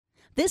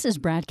This is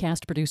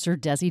BradCast producer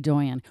Desi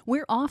Doyen.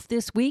 We're off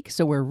this week,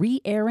 so we're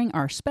re-airing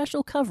our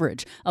special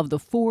coverage of the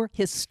 4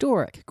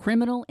 historic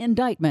criminal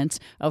indictments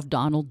of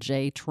Donald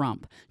J.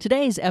 Trump.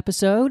 Today's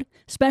episode,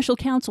 Special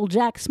Counsel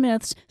Jack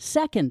Smith's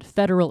second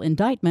federal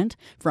indictment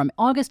from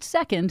August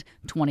 2nd,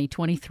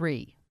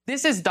 2023.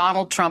 This is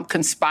Donald Trump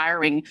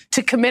conspiring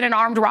to commit an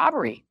armed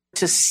robbery,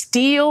 to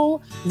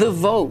steal the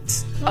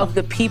votes of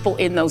the people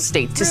in those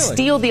states, to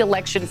steal the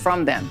election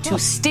from them, to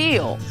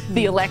steal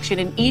the election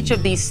in each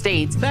of these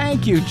states.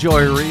 Thank you,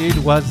 Joy Reid.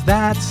 Was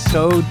that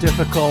so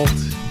difficult?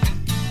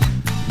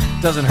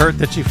 Doesn't hurt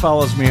that she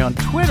follows me on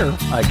Twitter,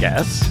 I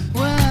guess.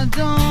 Well, I don't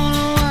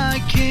know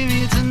why I came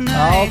here tonight.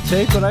 I'll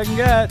take what I can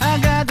get. I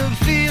got the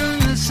feeling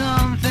that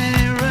something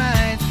ain't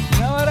right.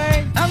 No, it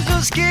ain't. I'm so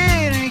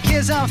scared in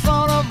case I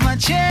fall off my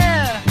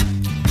chair.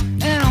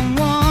 And I'm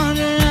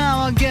wondering how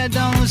I'll get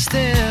down the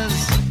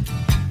stairs.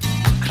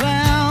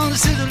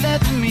 Clowns to the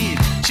left of me,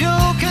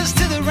 jokers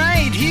to the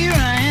right. Here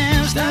I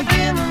am, stuck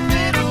in the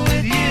middle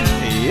with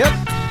you. Yep.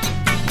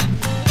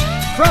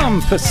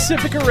 From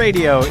Pacifica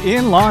Radio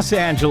in Los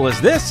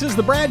Angeles, this is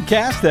the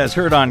BradCast, as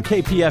heard on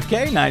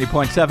KPFK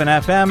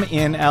 90.7 FM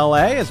in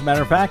LA. As a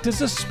matter of fact,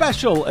 it's a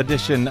special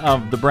edition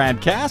of the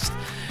BradCast.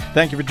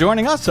 Thank you for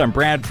joining us. I'm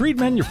Brad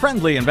Friedman, your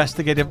friendly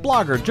investigative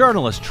blogger,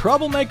 journalist,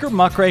 troublemaker,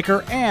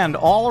 muckraker, and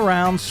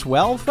all-around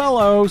swell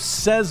fellow,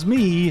 says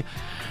me,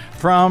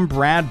 from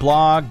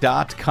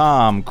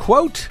bradblog.com.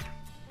 Quote,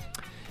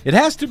 "It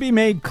has to be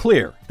made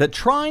clear that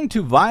trying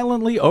to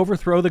violently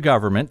overthrow the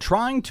government,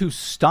 trying to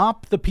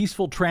stop the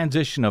peaceful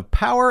transition of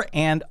power,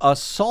 and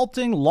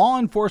assaulting law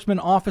enforcement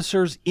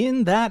officers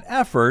in that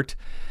effort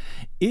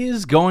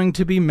is going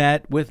to be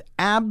met with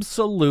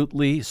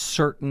absolutely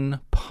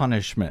certain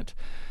punishment."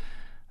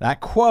 That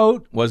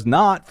quote was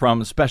not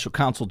from Special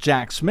Counsel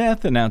Jack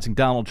Smith announcing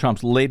Donald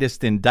Trump's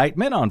latest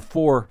indictment on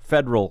 4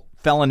 federal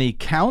felony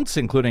counts,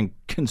 including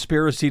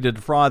conspiracy to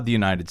defraud the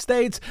United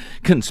States,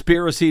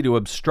 conspiracy to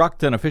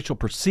obstruct an official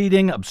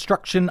proceeding,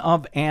 obstruction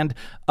of and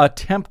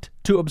attempt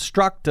to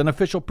obstruct an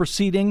official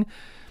proceeding,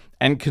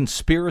 and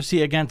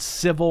conspiracy against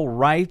civil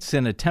rights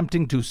and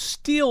attempting to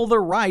steal the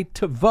right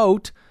to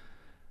vote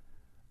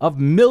of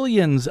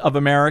millions of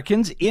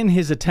Americans in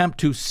his attempt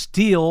to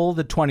steal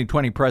the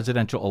 2020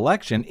 presidential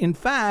election. In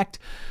fact,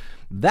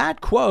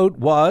 that quote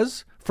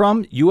was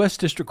from U.S.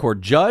 District Court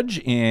Judge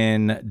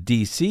in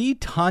D.C.,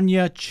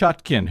 Tanya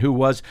Chutkin, who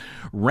was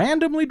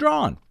randomly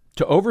drawn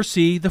to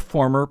oversee the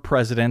former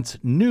president's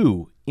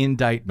new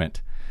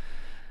indictment.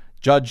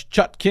 Judge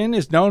Chutkin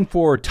is known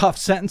for tough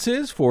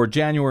sentences for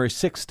January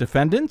 6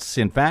 defendants.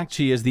 In fact,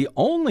 she is the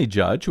only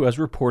judge who has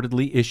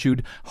reportedly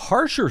issued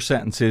harsher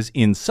sentences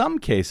in some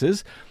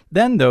cases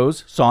than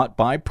those sought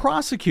by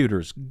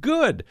prosecutors.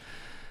 Good.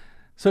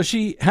 So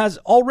she has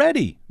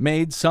already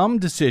made some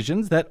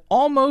decisions that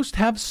almost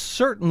have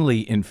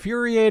certainly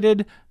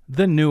infuriated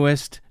the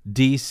newest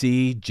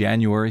D.C.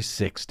 January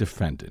 6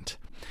 defendant.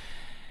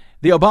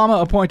 The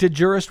Obama-appointed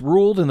jurist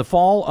ruled in the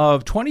fall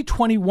of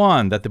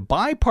 2021 that the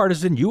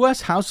bipartisan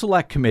U.S. House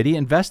Select Committee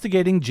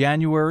investigating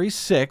January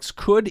 6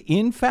 could,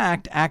 in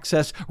fact,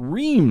 access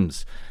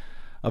reams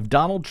of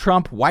Donald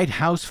Trump White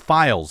House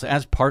files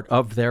as part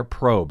of their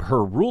probe.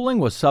 Her ruling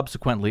was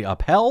subsequently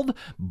upheld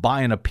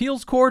by an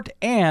appeals court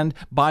and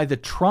by the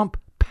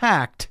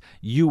Trump-packed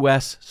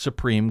U.S.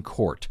 Supreme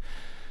Court.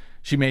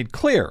 She made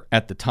clear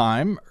at the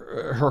time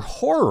her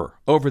horror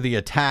over the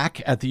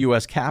attack at the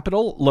U.S.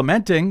 Capitol,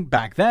 lamenting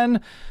back then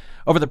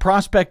over the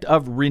prospect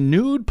of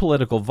renewed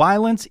political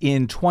violence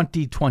in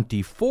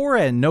 2024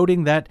 and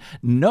noting that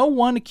no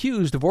one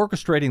accused of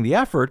orchestrating the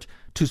effort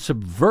to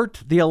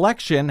subvert the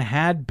election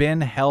had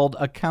been held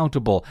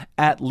accountable,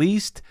 at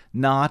least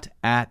not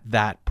at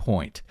that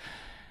point.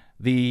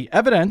 The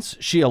evidence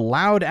she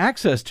allowed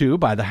access to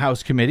by the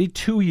House committee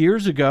 2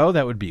 years ago,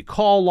 that would be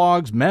call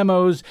logs,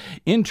 memos,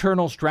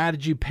 internal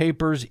strategy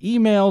papers,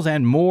 emails,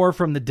 and more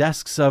from the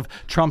desks of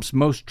Trump's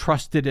most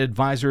trusted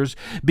advisors,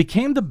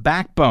 became the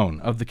backbone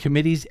of the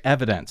committee's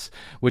evidence,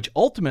 which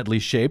ultimately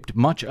shaped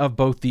much of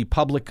both the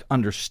public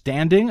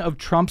understanding of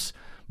Trump's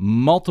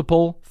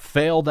multiple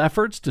failed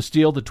efforts to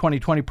steal the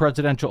 2020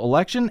 presidential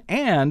election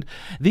and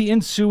the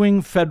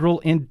ensuing federal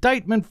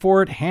indictment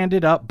for it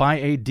handed up by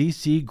a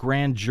D.C.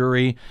 grand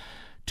jury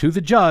to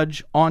the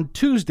judge on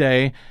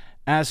Tuesday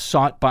as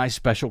sought by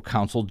Special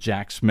Counsel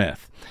Jack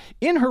Smith.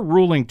 In her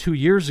ruling 2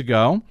 years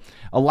ago,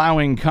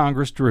 allowing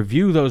Congress to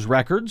review those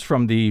records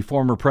from the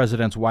former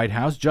president's White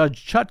House,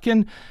 Judge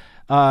Chutkin,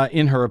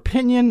 in her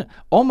opinion,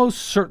 almost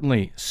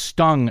certainly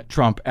stung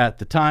Trump at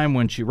the time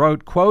when she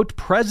wrote, quote,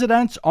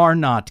 "Presidents are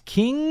not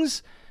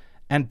kings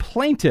and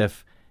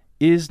plaintiff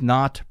is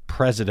not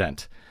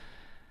president."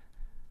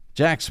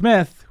 Jack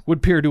Smith would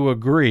appear to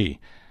agree,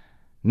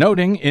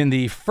 noting in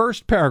the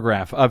first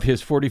paragraph of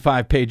his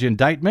 45-page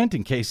indictment,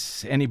 in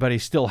case anybody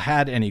still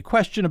had any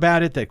question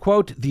about it, that,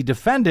 quote, "The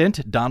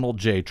defendant, Donald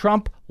J.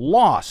 Trump,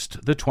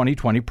 lost the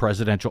 2020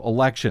 presidential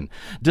election.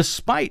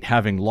 Despite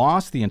having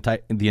lost, the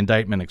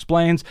indictment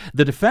explains,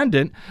 the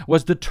defendant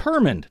was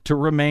determined to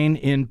remain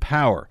in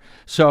power.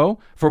 So,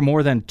 for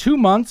more than 2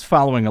 months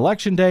following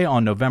Election Day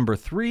on November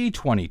 3,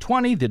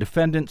 2020, the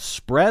defendant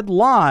spread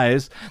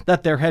lies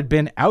that there had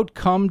been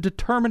outcome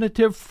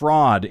determinative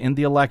fraud in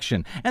the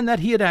election and that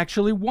he had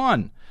actually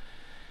won.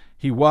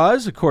 He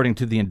was, according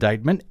to the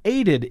indictment,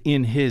 aided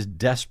in his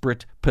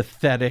desperate,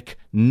 pathetic,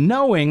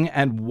 knowing,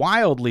 and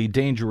wildly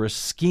dangerous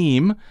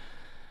scheme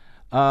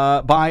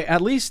by at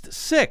least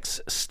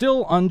 6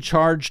 still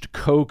uncharged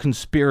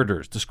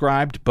co-conspirators,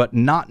 described but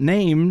not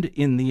named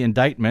in the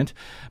indictment,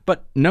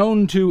 but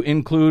known to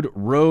include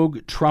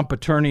rogue Trump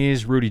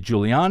attorneys Rudy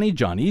Giuliani,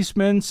 John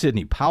Eastman,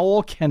 Sidney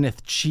Powell,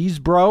 Kenneth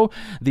Chesebro,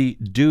 the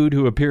dude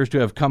who appears to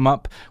have come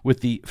up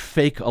with the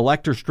fake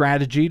elector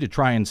strategy to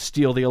try and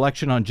steal the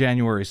election on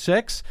January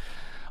 6th.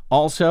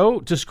 Also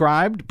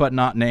described, but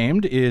not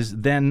named, is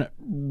then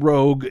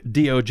rogue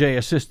DOJ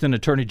Assistant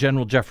Attorney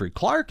General Jeffrey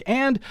Clark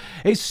and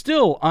a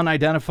still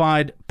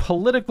unidentified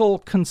political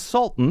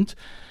consultant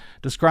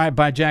described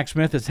by Jack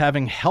Smith as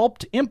having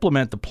helped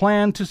implement the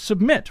plan to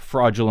submit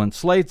fraudulent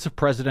slates of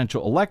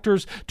presidential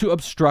electors to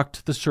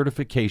obstruct the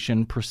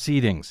certification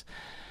proceedings.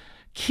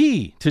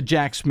 Key to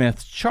Jack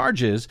Smith's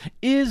charges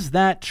is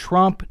that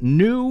Trump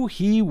knew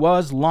he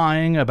was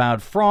lying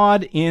about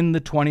fraud in the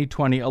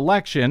 2020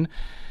 election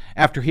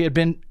after he had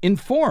been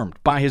informed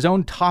by his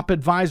own top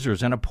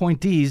advisors and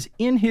appointees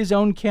in his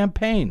own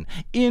campaign,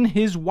 in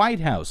his White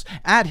House,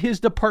 at his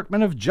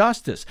Department of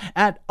Justice,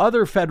 at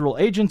other federal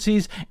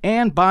agencies,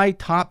 and by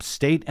top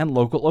state and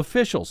local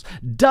officials,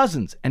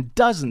 dozens and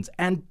dozens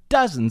and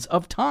dozens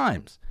of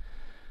times,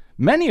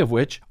 many of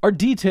which are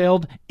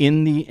detailed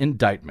in the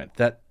indictment,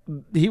 that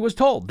he was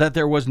told that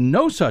there was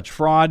no such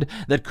fraud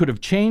that could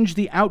have changed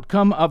the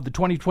outcome of the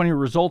 2020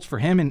 results for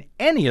him in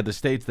any of the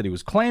states that he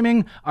was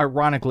claiming,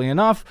 ironically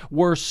enough,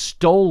 were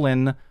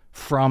stolen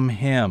from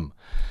him.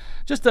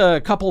 Just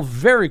a couple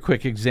very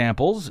quick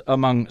examples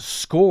among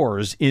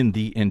scores in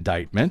the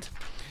indictment.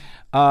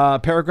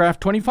 Paragraph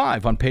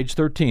 25 on page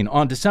 13.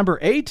 On December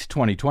 8,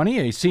 2020,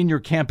 a senior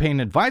campaign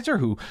advisor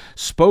who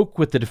spoke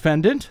with the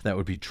defendant, that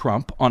would be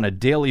Trump, on a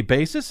daily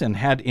basis and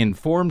had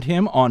informed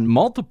him on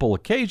multiple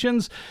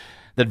occasions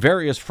that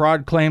various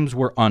fraud claims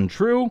were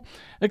untrue,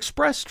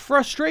 expressed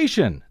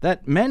frustration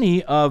that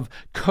many of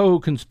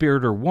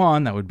co-conspirator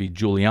 1, that would be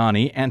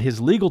Giuliani, and his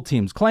legal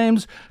team's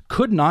claims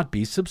could not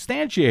be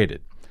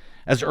substantiated.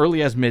 As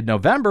early as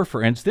mid-November,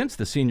 for instance,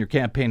 the senior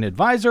campaign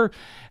advisor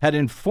had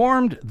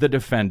informed the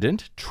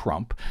defendant,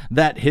 Trump,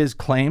 that his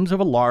claims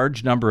of a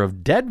large number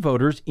of dead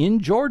voters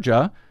in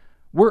Georgia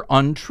were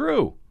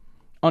untrue.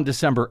 On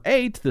December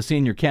 8th, the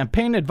senior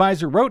campaign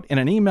advisor wrote in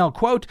an email,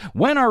 quote,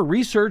 "When our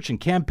research and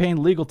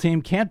campaign legal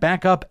team can't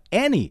back up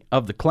any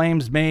of the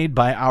claims made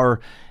by our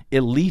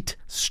elite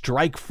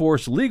strike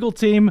force legal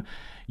team,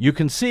 you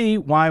can see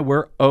why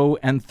we're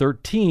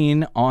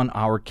 0-13 on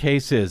our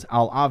cases.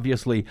 I'll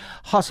obviously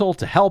hustle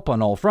to help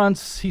on all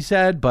fronts," he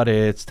said, "but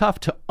it's tough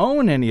to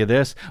own any of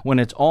this when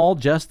it's all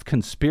just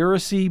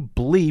conspiracy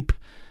bleep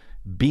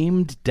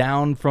beamed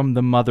down from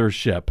the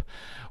mothership."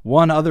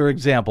 One other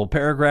example,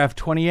 paragraph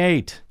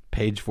 28.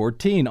 Page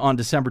 14, on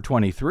December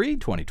 23,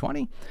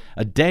 2020,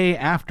 a day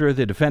after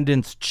the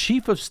defendant's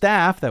chief of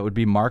staff, that would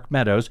be Mark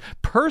Meadows,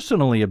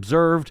 personally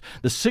observed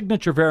the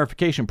signature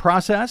verification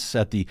process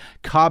at the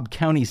Cobb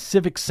County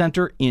Civic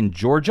Center in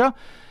Georgia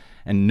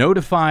and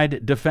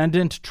notified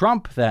defendant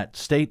Trump that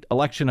state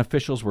election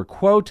officials were,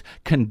 quote,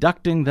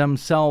 "conducting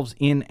themselves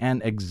in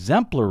an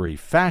exemplary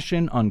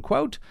fashion,"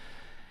 unquote,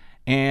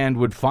 and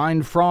would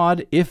find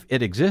fraud if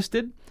it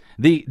existed.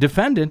 The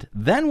defendant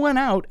then went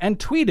out and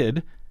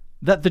tweeted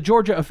that the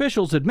Georgia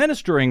officials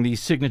administering the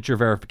signature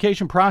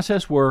verification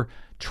process were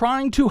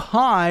trying to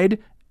hide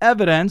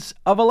evidence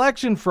of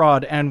election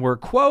fraud and were,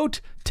 quote,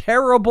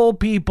 "terrible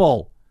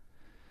people."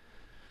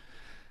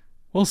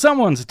 Well,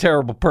 someone's a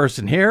terrible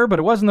person here, but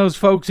it wasn't those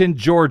folks in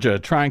Georgia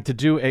trying to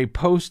do a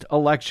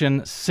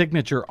post-election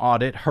signature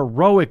audit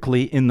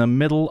heroically in the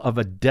middle of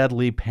a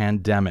deadly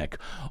pandemic.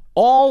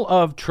 All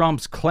of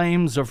Trump's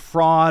claims of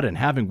fraud and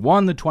having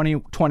won the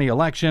 2020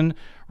 election,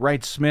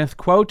 writes Smith,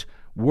 quote,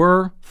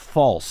 were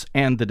false,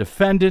 and the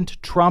defendant,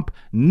 Trump,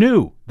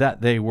 knew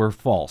that they were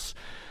false.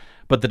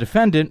 But the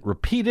defendant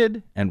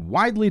repeated and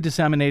widely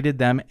disseminated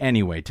them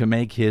anyway to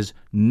make his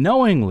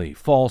knowingly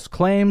false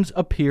claims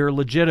appear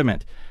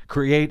legitimate,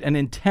 create an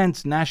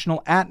intense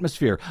national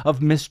atmosphere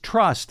of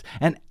mistrust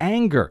and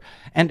anger,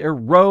 and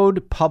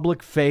erode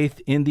public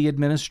faith in the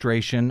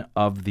administration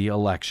of the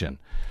election.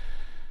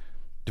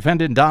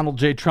 Defendant Donald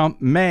J.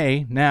 Trump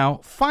may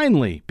now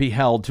finally be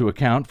held to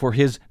account for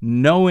his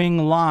knowing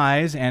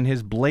lies and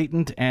his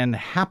blatant and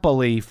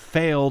happily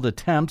failed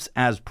attempts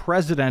as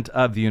president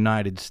of the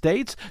United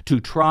States to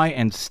try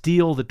and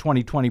steal the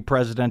 2020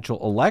 presidential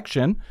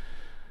election.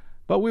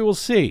 But we will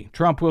see.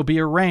 Trump will be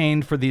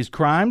arraigned for these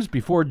crimes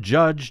before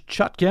Judge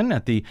Chutkan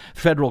at the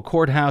federal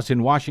courthouse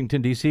in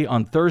Washington, D.C.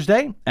 on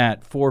Thursday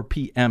at 4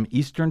 p.m.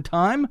 Eastern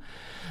Time.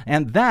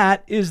 And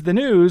that is the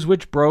news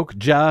which broke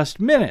just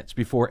minutes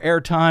before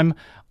airtime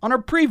on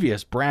our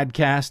previous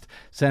BradCast,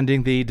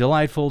 sending the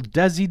delightful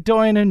Desi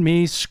Doyen and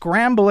me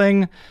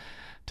scrambling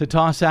to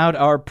toss out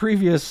our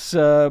previous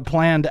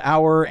planned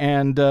hour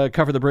and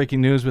cover the breaking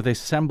news with a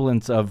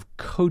semblance of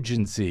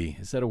cogency.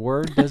 Is that a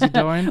word, Desi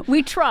Doyen?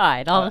 We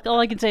tried. All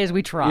I can say is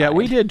we tried. Yeah,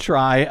 we did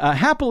try.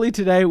 Happily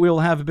today, we'll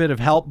have a bit of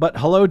help. But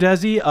hello,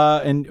 Desi.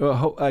 And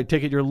I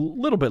take it you're a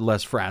little bit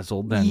less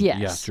frazzled than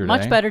yesterday.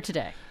 Much better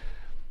today.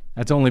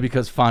 That's only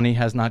because Fani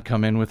has not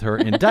come in with her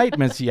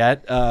indictments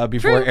yet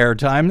before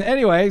airtime.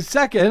 Anyway,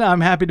 second,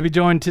 I'm happy to be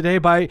joined today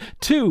by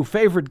two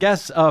favorite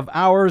guests of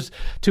ours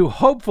to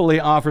hopefully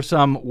offer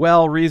some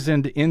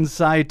well-reasoned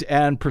insight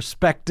and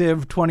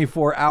perspective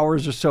 24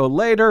 hours or so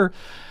later.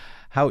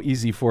 How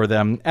easy for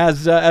them.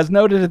 As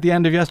noted at the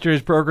end of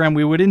yesterday's program,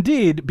 we would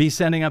indeed be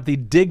sending up the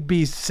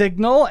Digby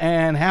signal,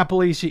 and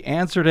happily she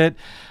answered it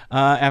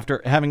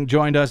after having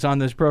joined us on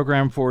this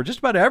program for just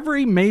about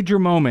every major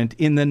moment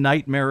in the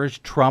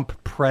nightmarish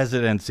Trump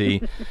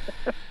presidency.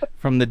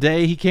 From the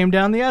day he came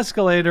down the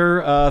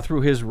escalator,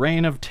 through his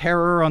reign of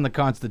terror on the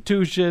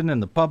Constitution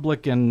and the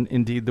public and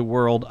indeed the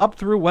world, up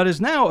through what is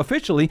now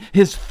officially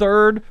his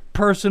third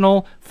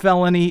personal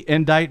felony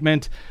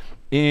indictment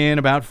in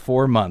about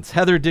 4 months.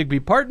 Heather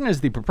Digby Parton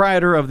is the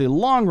proprietor of the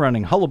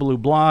long-running Hullabaloo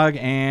blog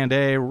and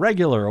a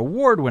regular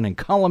award-winning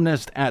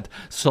columnist at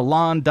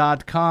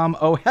Salon.com.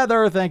 Oh,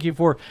 Heather, thank you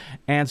for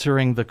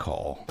answering the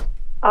call.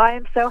 I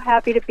am so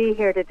happy to be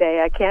here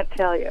today. I can't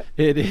tell you.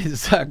 It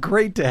is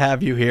great to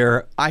have you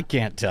here. I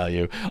can't tell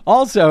you.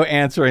 Also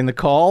answering the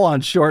call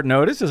on short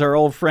notice is our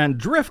old friend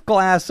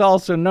Driftglass,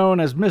 also known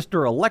as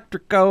Mr.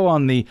 Electrico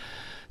on the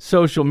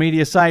social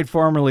media site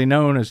formerly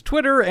known as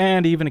Twitter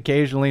and even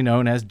occasionally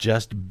known as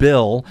just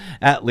Bill,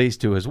 at least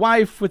to his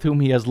wife, with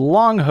whom he has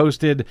long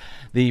hosted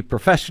the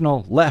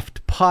Professional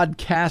Left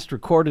podcast,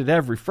 recorded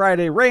every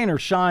Friday, rain or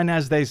shine,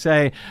 as they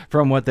say,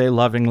 from what they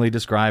lovingly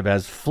describe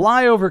as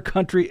flyover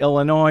country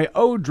Illinois.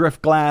 Oh,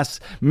 Driftglass,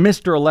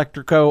 Mr.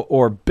 Electrico,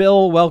 or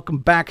Bill, welcome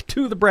back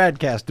to the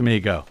BradCast,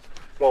 amigo.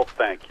 Well,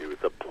 thank you.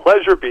 It's a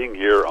pleasure being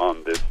here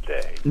on this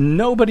day.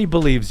 Nobody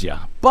believes you,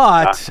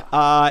 but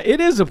it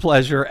is a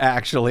pleasure,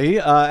 actually.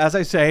 As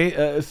I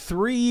say,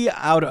 3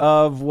 out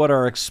of what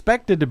are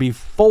expected to be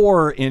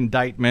 4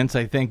 indictments,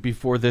 I think,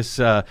 before this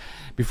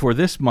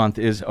month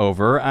is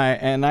over.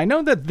 And I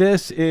know that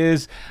this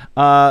is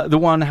the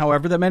one,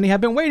 however, that many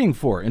have been waiting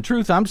for. In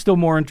truth, I'm still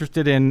more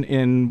interested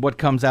in what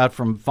comes out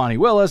from Fani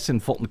Willis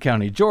in Fulton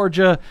County,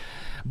 Georgia.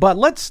 But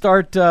let's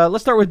start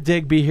with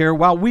Digby here.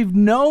 While we've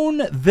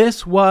known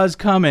this was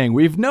coming,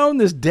 we've known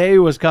this day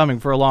was coming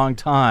for a long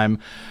time,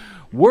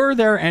 were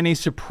there any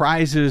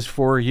surprises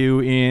for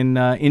you in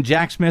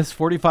Jack Smith's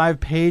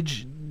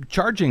 45-page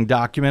charging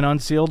document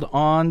unsealed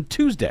on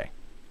Tuesday?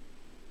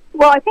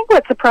 Well, I think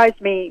what surprised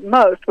me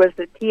most was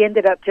that he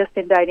ended up just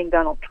indicting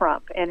Donald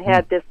Trump and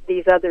had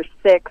these other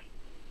 6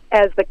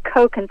 as the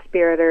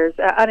co-conspirators,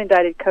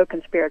 unindicted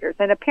co-conspirators.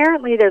 And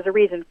apparently there's a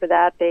reason for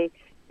that. They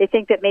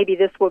think that maybe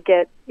this will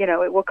get,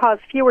 it will cause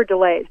fewer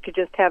delays to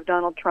just have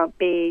Donald Trump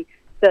be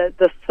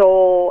the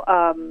sole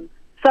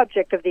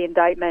subject of the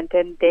indictment,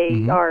 and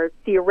they are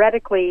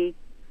theoretically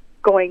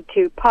going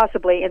to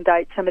possibly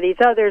indict some of these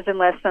others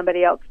unless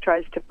somebody else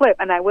tries to flip.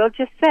 And I will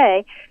just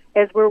say,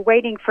 as we're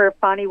waiting for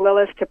Fani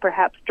Willis to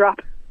perhaps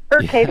drop her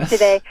case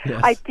today,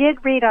 I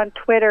did read on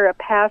Twitter a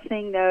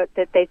passing note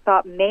that they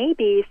thought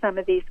maybe some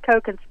of these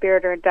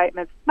co-conspirator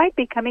indictments might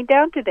be coming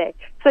down today.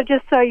 So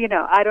just so you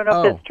know, I don't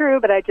know if that's true,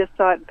 but I just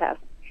saw it in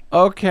passing.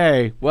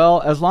 Okay,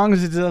 well, as long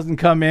as it doesn't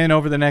come in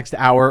over the next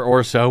hour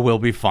or so, we'll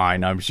be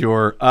fine, I'm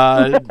sure.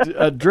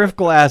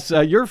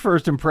 Driftglass, your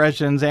first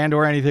impressions and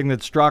or anything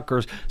that struck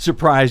or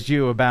surprised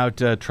you about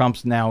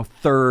Trump's now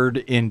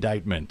 3rd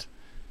indictment?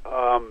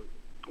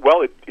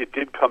 Well, it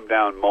did come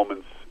down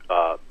moments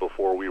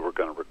before we were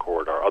going to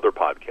record our other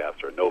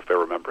podcast, our No Fair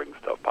Remembering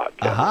Stuff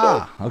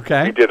podcast.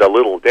 Okay. We did a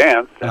little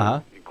dance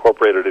and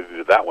incorporated it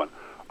into that one.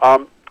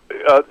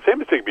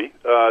 Same as Digby,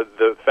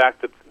 the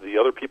fact that the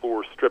other people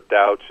were stripped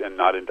out and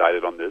not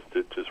indicted on this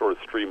to sort of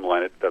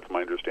streamline it, that's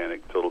my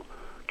understanding, so it'll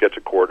get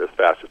to court as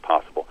fast as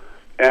possible.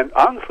 And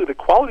honestly, the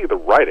quality of the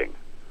writing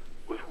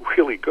was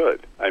really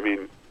good. I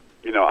mean,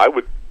 I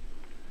would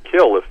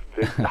kill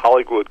if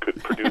Hollywood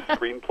could produce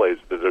screenplays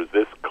that are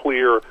this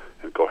clear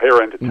and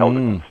coherent. It tells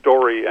a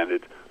story, and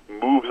it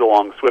moves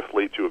along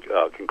swiftly to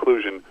a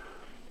conclusion.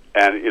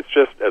 And it's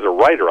just, as a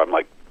writer, I'm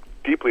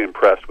deeply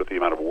impressed with the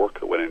amount of work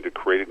that went into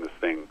creating this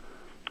thing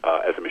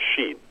as a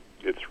machine.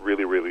 It's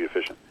really, really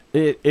efficient.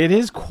 It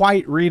is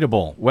quite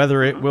readable.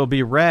 Whether it will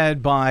be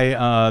read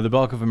by the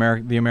bulk of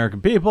the American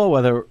people,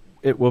 whether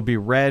it will be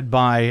read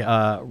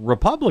by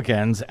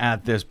Republicans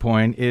at this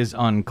point is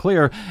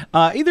unclear.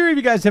 Either of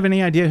you guys have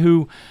any idea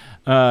who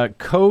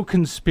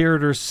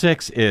co-conspirator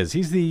 6 is?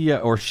 He's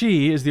or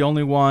she is the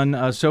only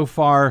one so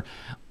far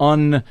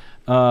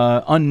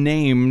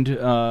unnamed,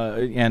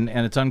 and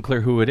it's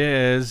unclear who it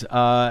is.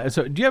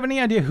 So do you have any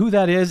idea who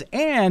that is?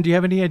 And do you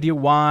have any idea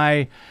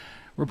why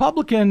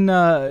Republican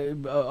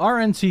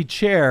RNC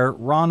chair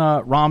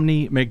Ronna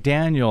Romney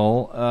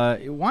McDaniel,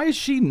 why is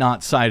she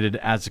not cited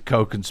as a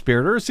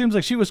co-conspirator? It seems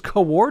like she was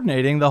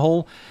coordinating the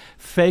whole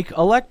fake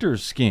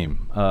electors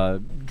scheme.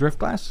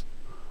 Driftglass?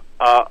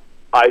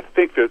 I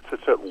think there's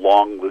such a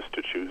long list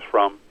to choose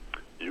from.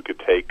 You could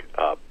take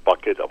a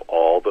bucket of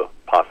all the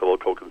possible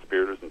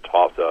co-conspirators and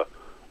toss a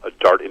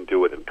dart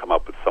into it and come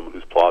up with someone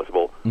who's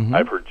plausible. Mm-hmm.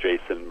 I've heard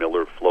Jason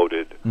Miller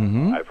floated.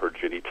 Mm-hmm. I've heard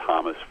Ginny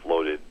Thomas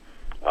floated.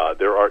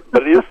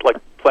 But it is like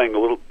playing a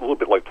little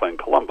bit like playing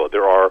Columbo.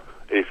 There are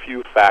a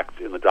few facts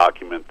in the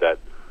document that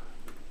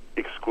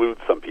exclude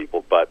some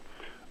people, but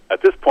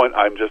at this point,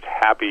 I'm just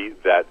happy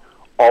that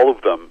all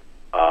of them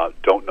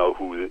don't know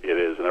who it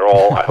is, and they're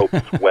all, I hope,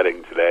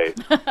 sweating today,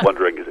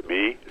 wondering, is it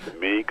me? Is it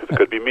me? Because it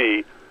could be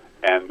me,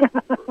 and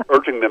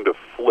urging them to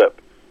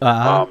flip.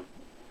 And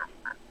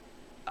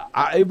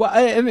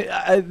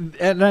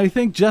I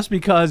think just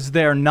because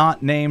they're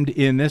not named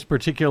in this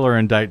particular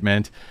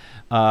indictment,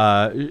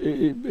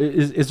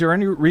 is there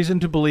any reason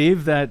to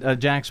believe that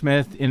Jack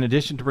Smith, in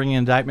addition to bringing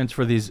indictments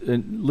for these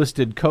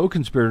listed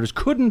co-conspirators,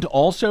 couldn't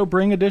also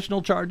bring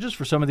additional charges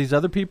for some of these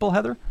other people,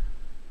 Heather?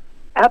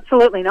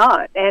 Absolutely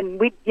not. And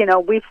we've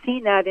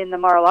seen that in the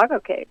Mar-a-Lago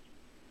case,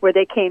 where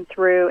they came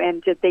through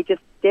and they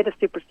just did a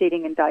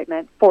superseding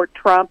indictment for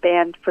Trump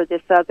and for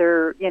this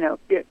other,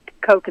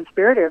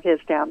 co-conspirator of his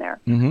down there.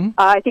 Mm-hmm.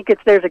 I think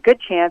there's a good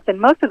chance,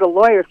 and most of the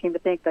lawyers seem to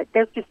think that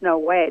there's just no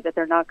way that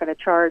they're not going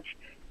to charge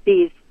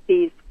these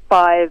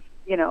 5,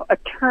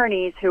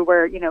 attorneys who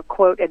were,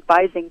 quote,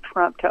 advising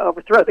Trump to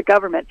overthrow the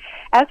government.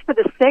 As for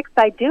the 6th,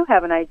 I do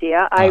have an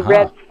idea. I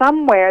read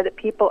somewhere that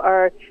people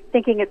are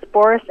thinking it's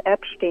Boris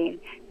Epstein,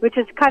 which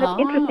is kind of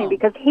interesting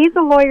because he's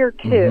a lawyer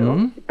too,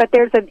 mm-hmm. but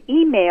there's an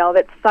email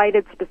that's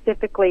cited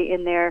specifically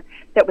in there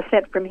that was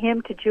sent from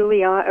him to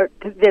Giuliani, or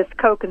to this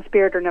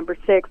co-conspirator number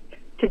 6,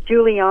 to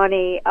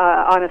Giuliani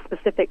on a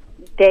specific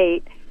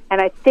date. And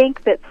I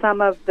think that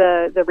some of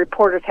the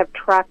reporters have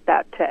tracked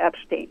that to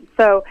Epstein.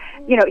 So,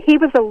 he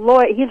was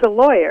he's a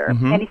lawyer,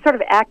 mm-hmm. and he's sort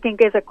of acting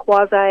as a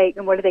quasi,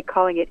 what are they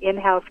calling it,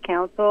 in-house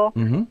counsel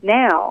mm-hmm.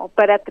 now.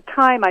 But at the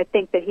time, I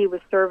think that he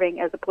was serving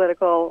as a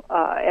political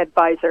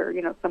advisor,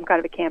 some kind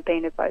of a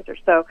campaign advisor.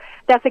 So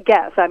that's a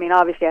guess. I mean,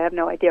 obviously, I have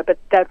no idea, but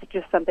that's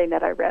just something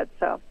that I read.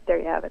 So there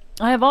you have it.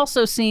 I have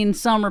also seen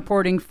some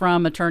reporting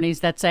from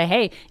attorneys that say,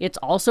 hey, it's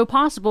also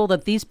possible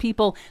that these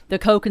people, the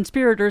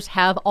co-conspirators,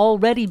 have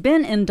already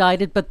been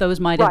indicted, but those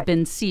might have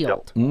been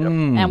sealed. Yep.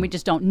 And we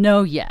just don't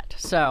know yet.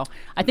 So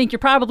I think you're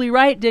probably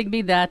right,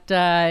 Digby, that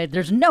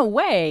there's no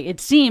way it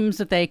seems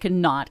that they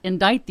cannot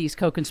indict these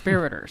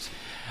co-conspirators.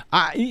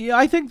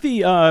 I think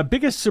the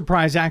biggest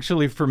surprise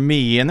actually for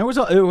me, and there was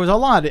a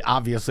lot,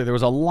 obviously there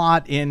was a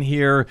lot in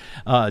here,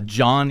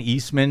 John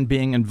Eastman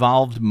being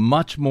involved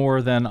much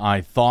more than I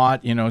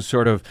thought,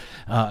 sort of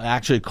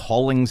actually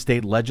calling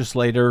state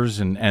legislators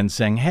and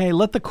saying, hey,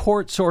 let the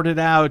court sort it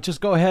out.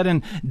 Just go ahead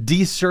and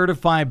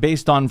decertify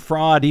based on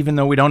fraud, even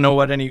though we don't know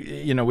what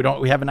any,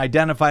 we haven't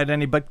identified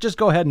any, but just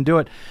go ahead and do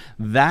it.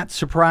 That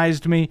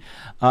surprised me.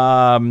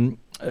 But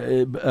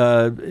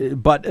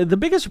the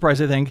biggest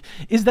surprise, I think,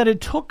 is that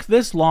it took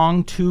this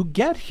long to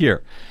get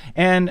here.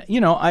 And,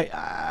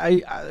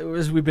 I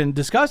as we've been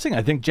discussing,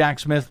 I think Jack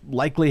Smith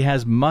likely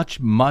has much,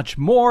 much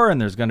more, and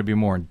there's going to be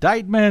more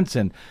indictments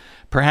and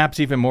perhaps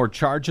even more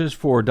charges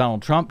for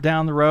Donald Trump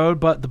down the road.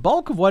 But the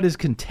bulk of what is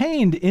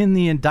contained in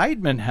the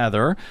indictment,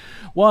 Heather,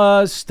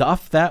 was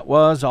stuff that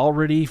was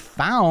already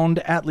found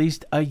at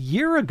least a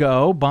year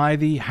ago by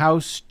the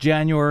House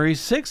January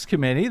 6th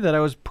committee that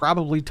I was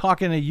probably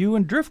talking to you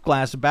and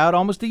Driftglass about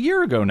almost a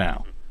year ago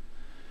now.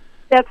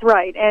 That's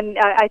right. And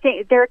I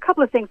think there are a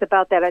couple of things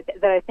about that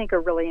I think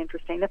are really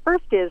interesting. The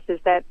first is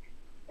that,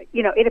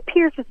 it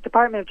appears that the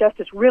Department of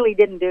Justice really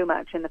didn't do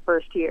much in the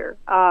first year.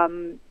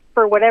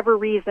 For whatever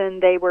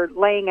reason, they were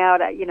laying out,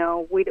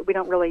 we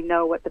don't really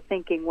know what the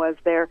thinking was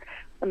there.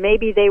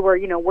 Maybe they were,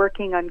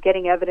 working on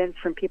getting evidence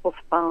from people's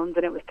phones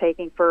and it was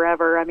taking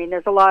forever. I mean,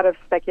 there's a lot of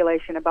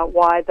speculation about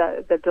why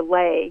the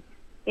delay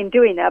in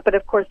doing that. But,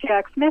 of course,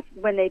 Jack Smith,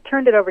 when they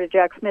turned it over to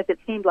Jack Smith, it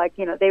seemed like,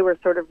 they were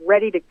sort of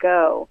ready to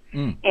go.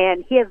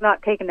 And he has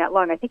not taken that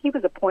long. I think he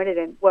was appointed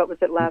in,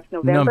 last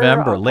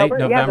November? Late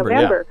November. Yeah,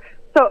 November. Yeah.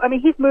 So, I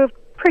mean, he's moved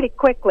pretty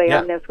quickly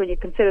on this when you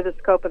consider the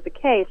scope of the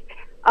case.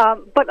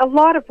 But a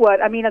lot of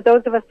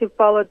those of us who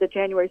followed the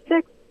January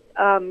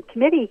 6th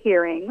committee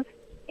hearings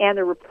and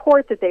the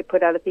report that they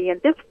put out at the end,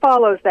 this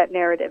follows that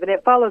narrative, and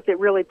it follows it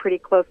really pretty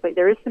closely.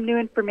 There is some new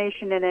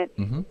information in it.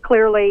 Mm-hmm.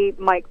 Clearly,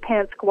 Mike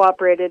Pence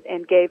cooperated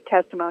and gave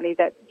testimony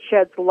that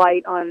sheds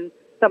light on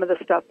some of the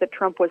stuff that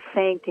Trump was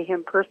saying to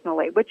him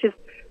personally, which is,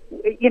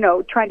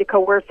 trying to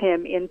coerce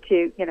him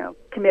into,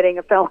 committing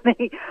a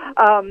felony.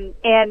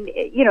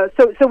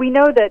 So we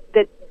know that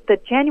the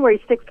January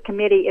 6th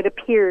committee, it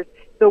appears,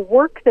 the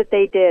work that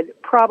they did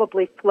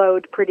probably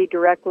flowed pretty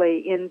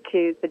directly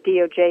into the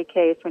DOJ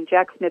case. When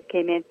Jack Smith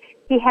came in,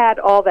 he had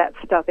all that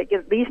stuff. At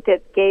least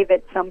it gave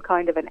it some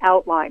kind of an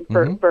outline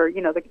for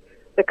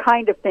the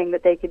kind of thing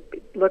that they could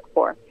look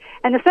for.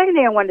 And the second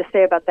thing I wanted to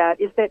say about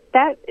that is that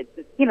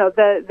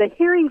the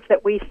hearings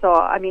that we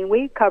saw, I mean,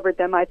 we covered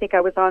them. I think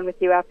I was on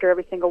with you after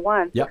every single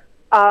one. Yep.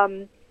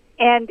 And,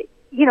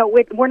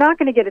 we're not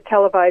going to get a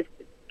televised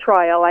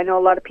trial. I know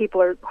a lot of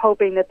people are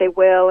hoping that they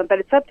will, but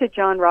it's up to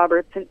John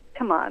Roberts. And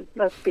come on,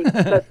 let's be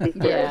serious.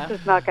 Yeah.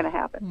 It's not going to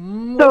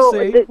happen.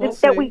 We'll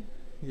see.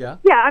 Yeah.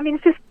 Yeah, I mean,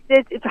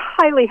 it's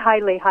highly,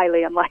 highly,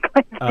 highly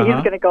unlikely that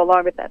he's going to go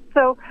along with that.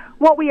 So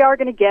what we are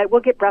going to get,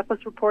 we'll get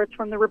breathless reports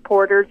from the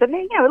reporters, and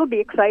then, it'll be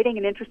exciting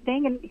and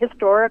interesting and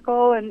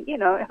historical and,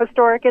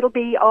 historic. It'll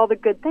be all the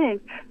good things.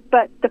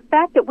 But the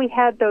fact that we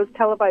had those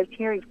televised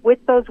hearings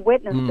with those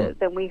witnesses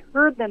and we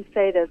heard them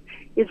say this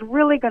is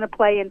really going to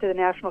play into the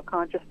national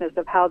consciousness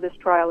of how this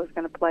trial is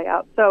going to play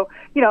out. So,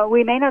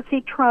 we may not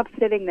see Trump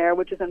sitting there,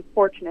 which is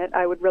unfortunate.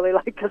 I would really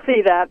like to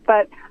see that.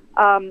 But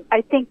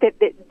I think that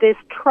this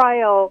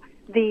trial,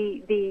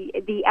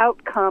 the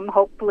outcome,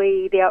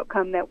 hopefully the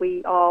outcome that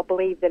we all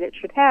believe that it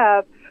should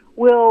have,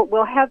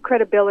 will have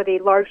credibility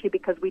largely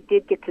because we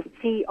did get to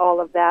see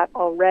all of that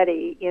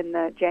already in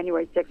the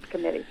January 6th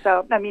committee.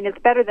 So, I mean, it's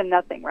better than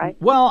nothing, right?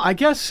 Well, I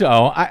guess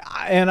so.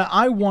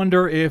 I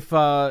wonder if,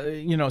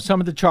 some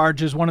of the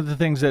charges, one of the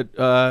things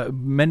that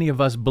many of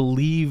us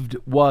believed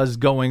was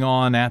going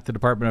on at the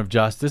Department of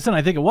Justice, and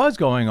I think it was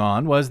going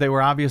on, was they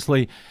were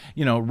obviously,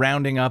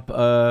 rounding up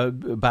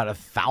about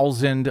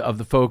 1,000 of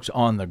the folks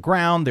on the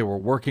ground. They were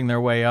working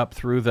their way up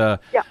through the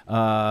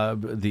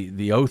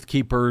Oath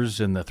Keepers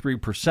and the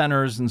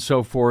 3%ers and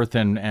so forth,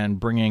 and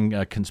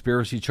bringing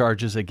conspiracy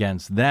charges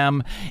against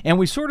them. And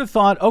we sort of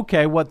thought,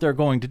 okay, what they're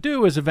going to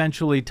do is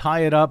eventually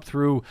tie it up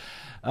through,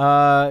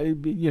 Roger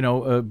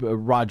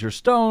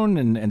Stone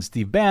and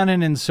Steve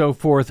Bannon and so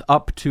forth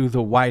up to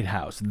the White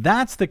House.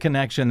 That's the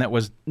connection that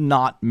was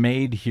not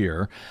made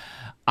here.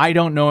 I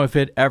don't know if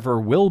it ever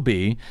will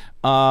be,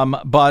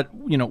 but,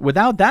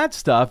 without that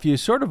stuff, you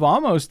sort of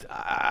almost,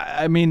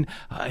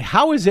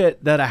 how is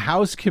it that a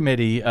House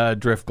committee,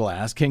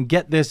 Driftglass, can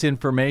get this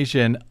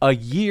information a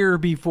year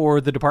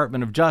before the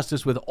Department of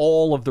Justice with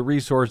all of the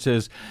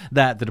resources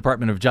that the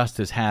Department of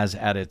Justice has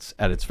at its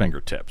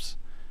fingertips?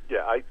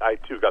 Yeah, I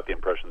too got the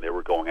impression they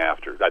were going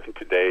after. I think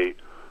today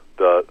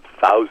the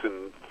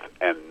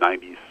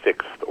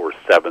 1,096th or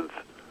 7th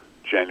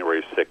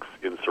January 6th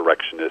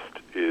insurrectionist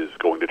is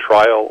going to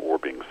trial or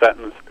being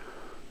sentenced.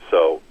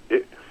 So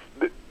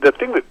the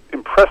thing that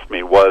impressed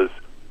me was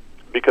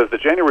because the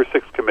January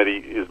 6th committee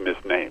is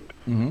misnamed.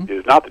 It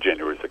is not the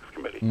January 6th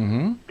committee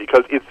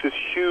because it's this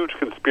huge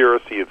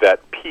conspiracy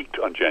that peaked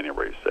on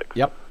January 6th.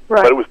 Yep.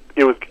 Right. But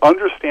it was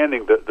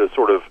understanding the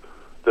sort of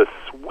the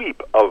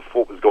sweep of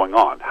what was going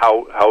on,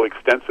 how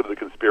extensive the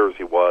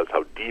conspiracy was,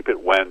 how deep it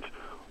went,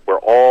 where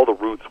all the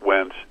roots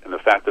went, and the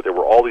fact that there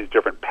were all these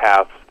different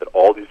paths that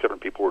all these different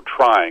people were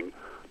trying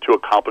to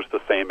accomplish the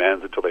same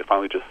ends until they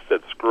finally just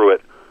said, screw it,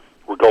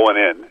 we're going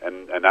in,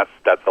 and that's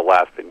the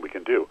last thing we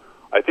can do.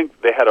 I think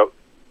they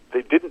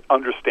didn't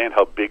understand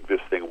how big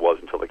this thing was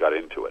until they got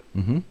into it.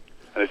 And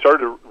they started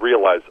to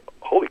realize,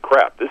 holy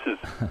crap, this is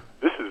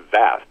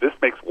vast. This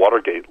makes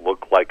Watergate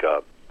look like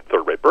a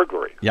third-rate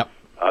burglary. Yep.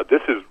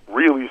 This is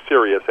really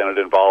serious, and it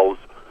involves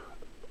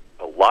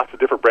lots of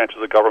different branches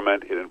of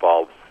government. It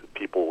involves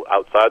people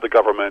outside the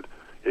government.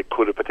 It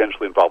could have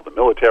potentially involved the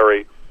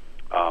military,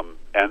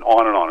 and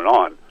on and on and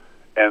on.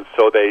 And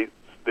so they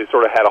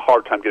sort of had a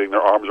hard time getting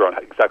their arms around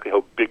exactly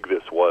how big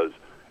this was,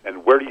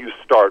 and where do you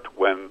start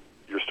when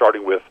you're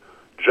starting with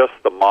just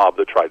the mob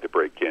that tried to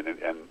break in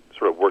and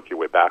sort of work your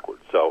way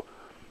backwards. So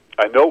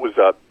I know it was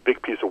a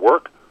big piece of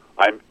work.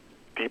 I'm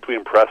deeply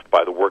impressed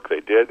by the work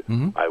they did.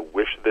 I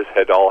wish this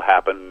had all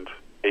happened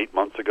 8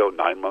 months ago,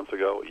 9 months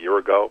ago, a year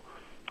ago.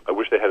 I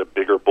wish they had a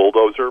bigger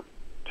bulldozer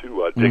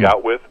to dig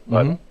out with,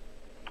 but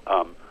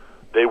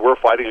they were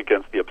fighting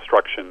against the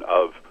obstruction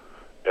of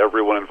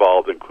everyone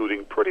involved,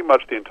 including pretty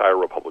much the entire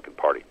Republican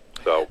Party.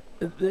 So,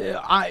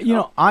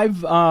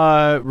 I've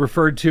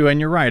referred to, and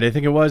you're right, I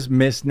think it was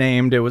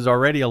misnamed. It was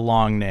already a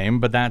long name,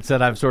 but that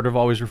said, I've sort of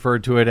always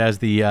referred to it as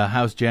the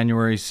House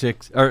January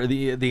 6th, or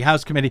the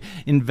House Committee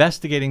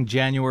investigating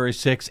January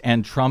 6th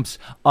and Trump's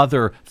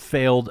other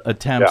failed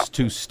attempts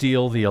to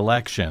steal the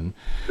election.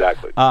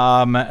 Exactly.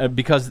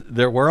 Because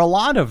there were a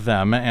lot of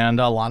them, and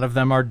a lot of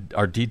them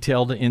are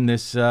detailed in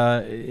this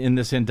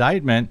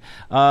indictment.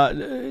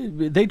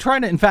 They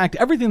tried to, in fact,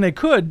 everything they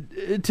could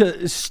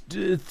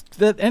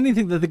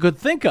anything that they could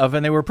think of,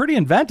 and they were pretty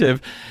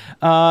inventive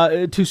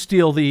to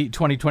steal the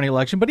 2020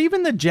 election. But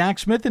even the Jack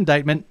Smith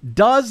indictment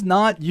does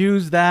not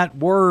use that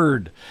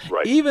word,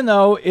 even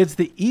though it's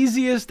the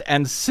easiest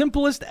and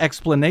simplest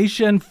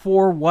explanation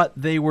for what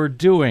they were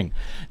doing.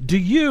 Do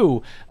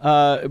you,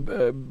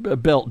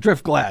 Bill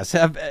Driftglass,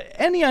 have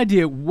any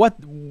idea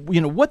what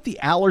what the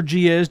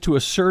allergy is to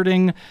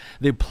asserting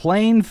the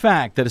plain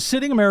fact that a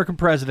sitting American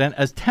president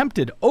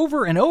attempted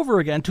over and over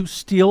again to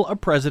steal a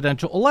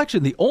presidential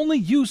election. The only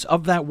use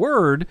of that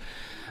word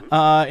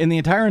in the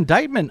entire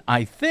indictment,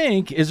 I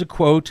think, is a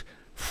quote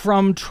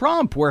from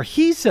Trump, where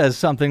he says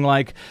something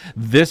like,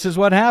 "This is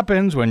what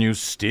happens when you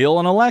steal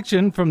an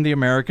election from the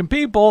American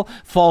people,"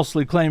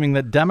 falsely claiming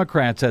that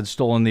Democrats had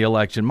stolen the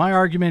election. My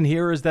argument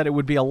here is that it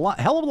would be hell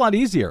of a lot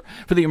easier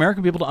for the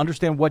American people to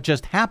understand what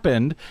just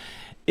happened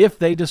if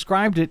they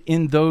described it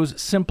in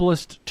those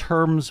simplest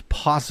terms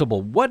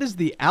possible. What is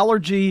the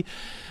allergy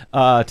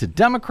to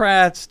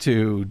Democrats,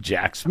 to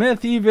Jack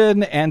Smith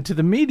even, and to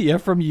the media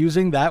from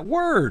using that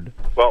word?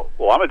 Well,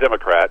 I'm a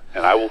Democrat,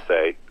 and I will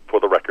say, for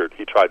the record,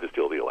 he tried to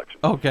steal the election.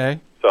 Okay,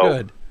 so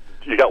good.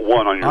 You got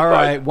one on your side. All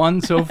right, one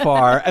so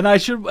far. And I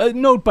should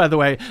note, by the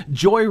way,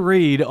 Joy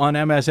Reid on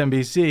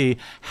MSNBC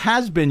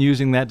has been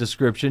using that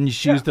description.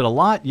 She used it a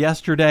lot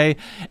yesterday.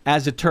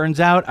 As it turns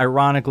out,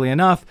 ironically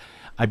enough,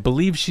 I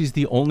believe she's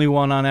the only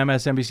one on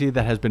MSNBC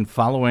that has been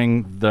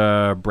following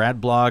the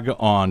Brad blog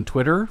on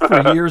Twitter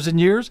for years and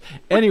years.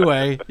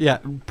 Anyway,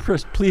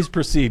 please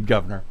proceed,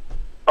 Governor.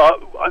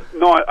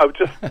 No,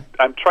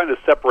 I'm trying to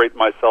separate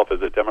myself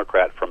as a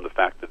Democrat from the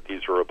fact that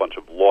these are a bunch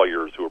of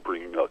lawyers who are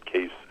bringing a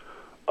case,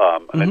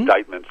 an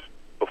indictment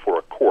before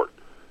a court.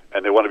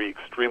 And they want to be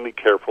extremely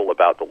careful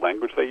about the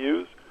language they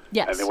use.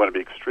 Yes. And they want to be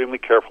extremely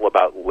careful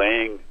about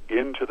laying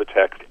into the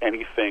text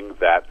anything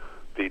that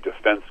the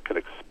defense can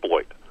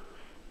exploit.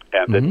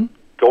 And then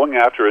going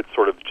after it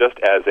sort of just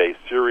as a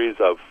series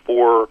of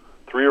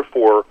three or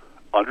four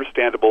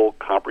understandable,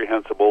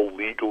 comprehensible,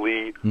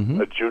 legally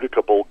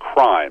adjudicable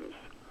crimes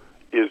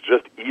is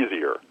just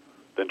easier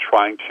than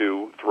trying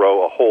to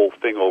throw a whole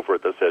thing over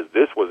it that says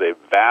this was a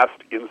vast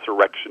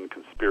insurrection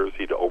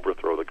conspiracy to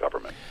overthrow the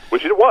government,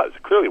 which it was,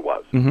 clearly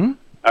was.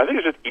 I think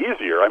it's just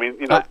easier. I mean,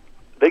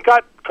 they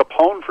got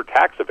Capone for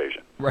tax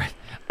evasion. Right.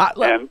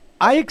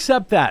 I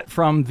accept that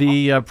from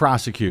the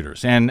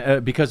prosecutors,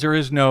 and because there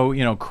is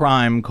no,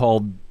 crime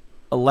called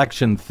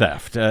election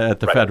theft at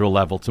the federal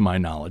level, to my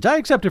knowledge. I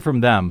accept it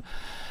from them.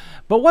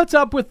 But what's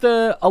up with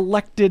the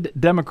elected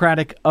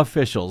Democratic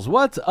officials?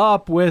 What's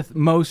up with,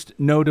 most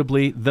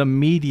notably, the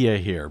media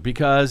here?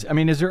 Because, I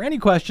mean, is there any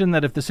question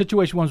that if the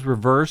situation was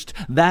reversed,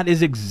 that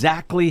is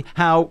exactly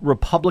how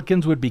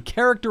Republicans would be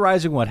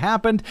characterizing what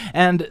happened,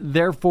 and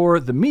therefore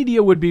the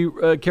media would be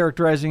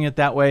characterizing it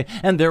that way,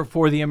 and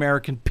therefore the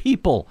American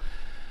people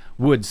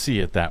would see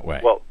it that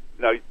way? Well,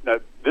 now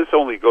this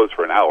only goes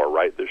for an hour,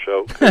 right, this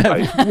show?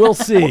 We'll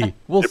see.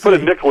 You put a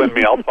nickel in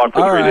me, I'll talk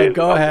for 3 days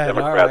go about ahead. the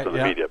Democrats and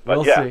the media. But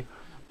we'll see.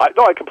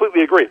 I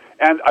completely agree.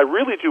 And I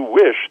really do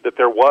wish that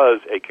there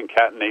was a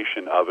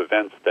concatenation of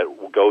events that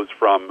goes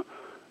from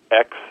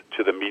X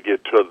to the media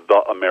to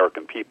the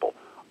American people.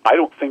 I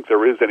don't think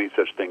there is any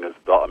such thing as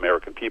the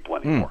American people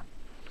anymore.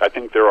 I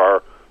think there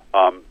are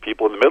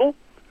people in the middle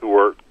who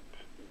are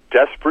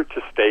desperate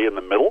to stay in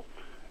the middle.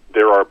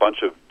 There are a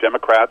bunch of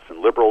Democrats and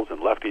liberals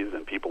and lefties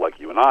and people like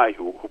you and I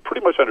who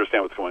pretty much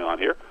understand what's going on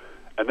here.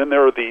 And then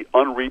there are the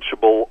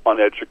unreachable,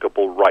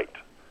 uneducable right.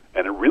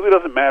 And it really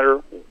doesn't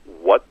matter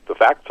what the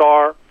facts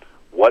are,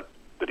 what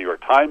the New York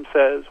Times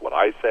says, what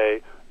I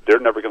say. They're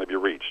never going to be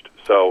reached.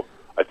 So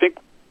I think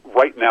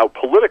right now,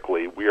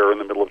 politically, we are in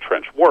the middle of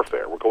trench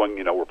warfare. We're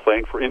we're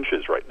playing for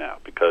inches right now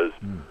because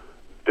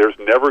there's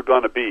never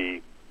going to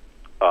be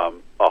a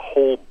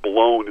hole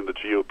blown in the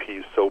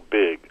GOP so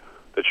big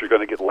that you're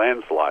going to get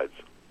landslides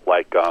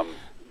like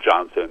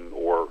Johnson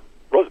or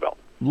Roosevelt.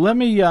 Let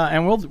me,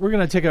 and we're going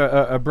to take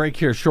a break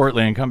here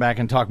shortly and come back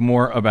and talk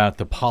more about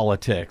the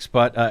politics.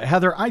 But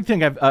Heather, I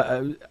think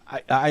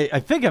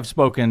I've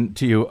spoken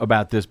to you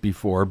about this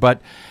before.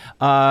 But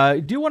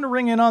do you want to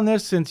ring in on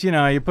this? Since you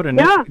put a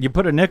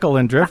nickel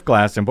in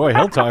Driftglass, and boy,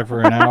 he'll talk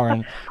for an hour.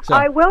 And so,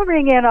 I will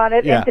ring in on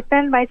it and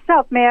defend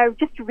myself. May I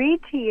just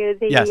read to you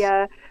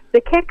the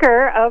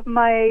kicker of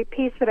my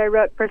piece that I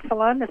wrote for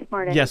Salon this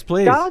morning? Yes,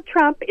 please. Donald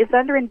Trump is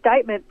under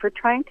indictment for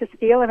trying to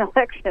steal an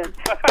election,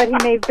 but he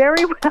may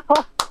very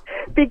well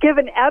be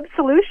given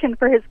absolution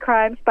for his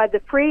crimes by the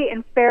free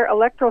and fair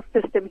electoral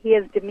system he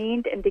has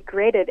demeaned and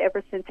degraded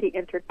ever since he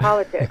entered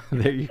politics.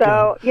 There you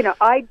go.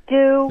 I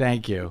do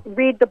Thank you.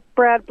 read the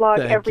Brad blog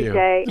every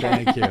day.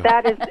 Thank you.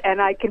 That is,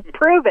 and I can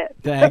prove it.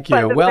 Thank you.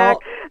 By the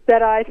fact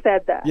that I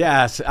said that.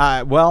 Yes.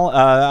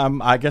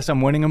 I guess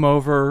I'm winning them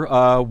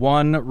over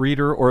one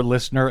reader or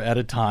listener at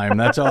a time.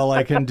 That's all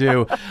I can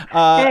do.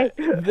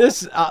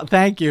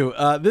 Thank you.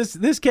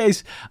 This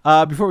case,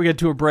 before we get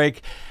to a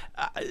break,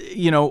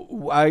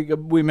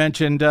 we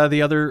mentioned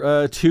the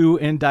other two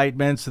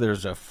indictments.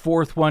 There's a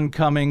fourth one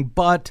coming,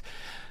 but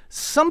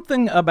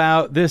something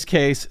about this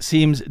case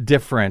seems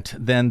different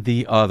than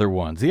the other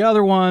ones. The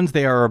other ones,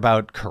 they are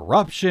about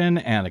corruption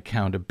and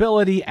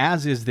accountability,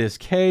 as is this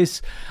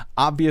case.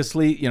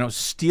 Obviously,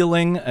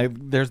 stealing,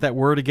 there's that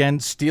word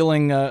again,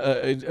 stealing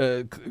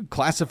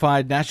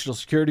classified national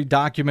security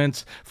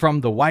documents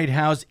from the White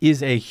House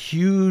is a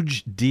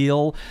huge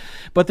deal.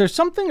 But there's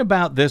something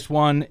about this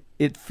one,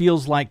 it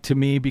feels like to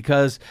me,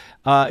 because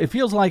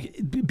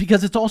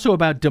it's also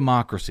about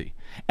democracy.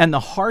 and the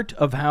heart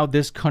of how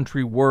this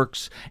country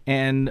works,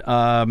 and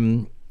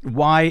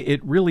why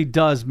it really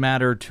does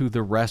matter to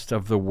the rest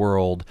of the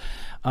world.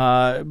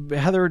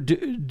 Heather,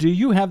 do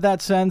you have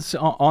that sense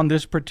on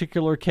this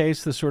particular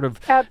case, the sort of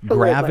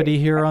gravity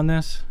here on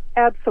this?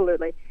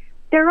 Absolutely.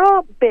 They're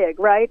all big,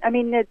 right? I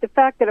mean, the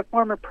fact that a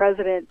former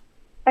president,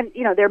 and,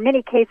 there are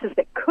many cases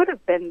that could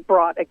have been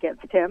brought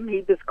against him.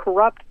 He was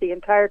corrupt the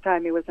entire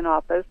time he was in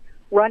office,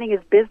 running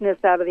his business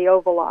out of the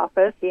Oval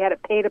Office. He had a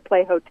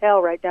pay-to-play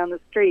hotel right down the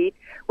street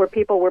where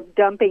people were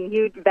dumping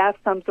huge, vast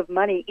sums of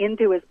money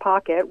into his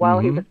pocket while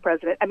he was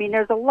president. I mean,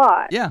 there's a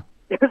lot. Yeah.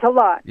 There's a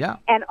lot. Yeah.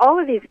 And all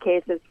of these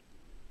cases,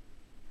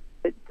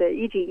 the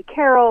E. Jean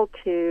Carroll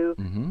to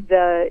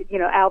the,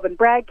 Alvin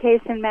Bragg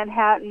case in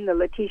Manhattan, the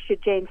Letitia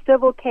James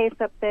civil case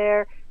up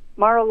there,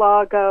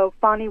 Mar-a-Lago,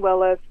 Fonnie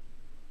Willis,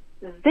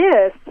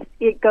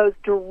 it goes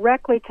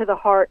directly to the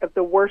heart of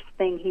the worst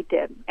thing he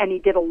did. And he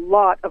did a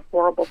lot of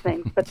horrible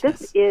things. But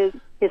this is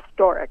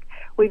historic.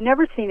 We've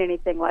never seen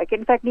anything like it.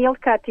 In fact, Neil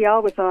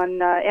Katyal was on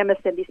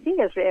MSNBC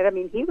yesterday. And, I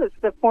mean, he was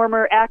the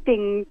former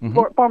acting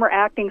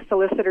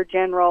Solicitor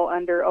General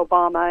under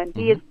Obama. And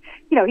he is,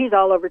 he's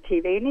all over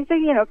TV. And he's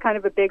a, kind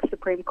of a big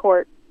Supreme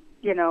Court,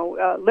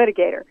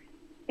 litigator.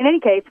 In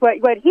any case,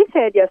 what he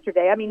said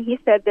yesterday, I mean, he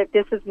said that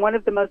this is one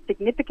of the most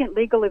significant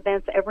legal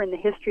events ever in the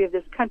history of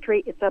this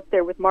country. It's up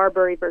there with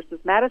Marbury versus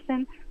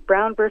Madison,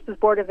 Brown versus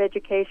Board of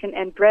Education,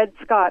 and Dred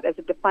Scott as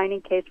a defining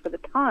case for the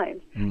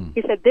times.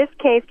 He said this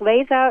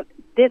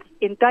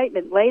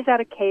indictment lays out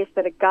a case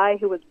that a guy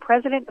who was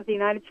president of the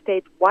United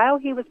States while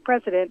he was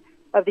president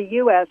of the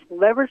U.S.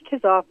 leveraged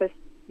his office,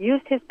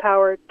 used his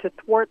power to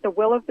thwart the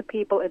will of the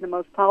people in the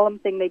most solemn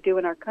thing they do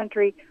in our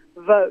country,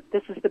 vote.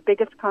 This is the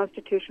biggest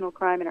constitutional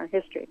crime in our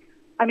history.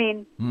 I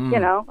mean,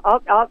 I'll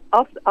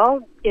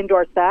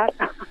endorse that.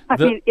 I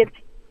mean, it's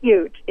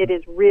huge. It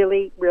is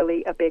really,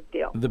 really a big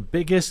deal. The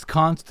biggest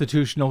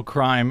constitutional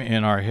crime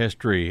in our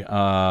history.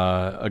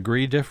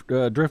 Agree,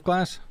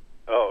 Driftglass?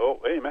 Oh,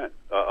 amen.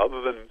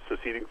 Other than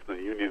seceding from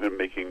the Union and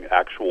making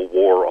actual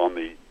war on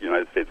the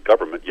United States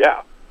government,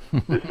 yeah.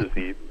 This is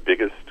the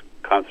biggest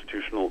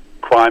constitutional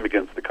crime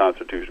against the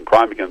Constitution,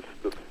 crime against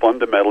the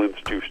fundamental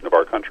institution of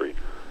our country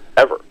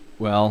ever.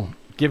 Well,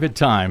 give it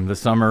time. The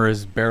summer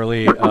is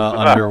barely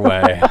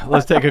underway.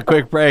 Let's take a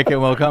quick break, and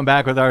we'll come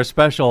back with our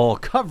special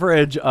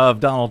coverage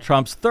of Donald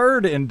Trump's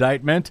third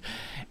indictment,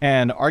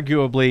 and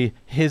arguably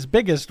his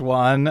biggest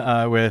one,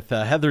 with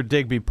Heather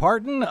Digby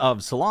Parton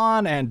of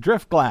Salon and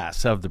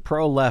Driftglass of the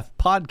Pro-Left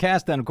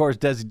Podcast, and, of course,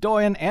 Desi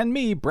Doyen and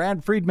me,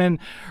 Brad Friedman,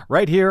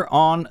 right here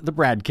on the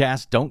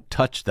BradCast. Don't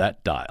touch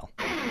that dial.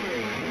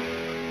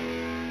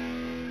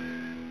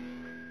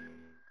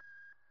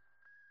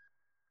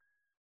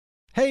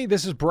 Hey,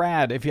 this is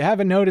Brad. If you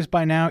haven't noticed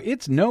by now,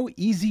 it's no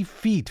easy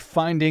feat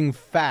finding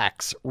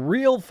facts,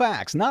 real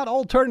facts, not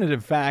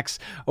alternative facts,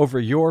 over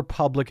your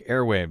public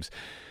airwaves.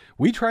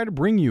 We try to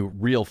bring you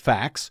real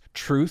facts,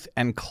 truth,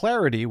 and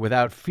clarity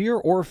without fear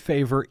or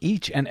favor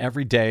each and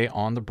every day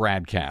on the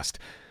BradCast.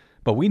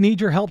 But we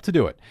need your help to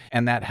do it,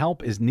 and that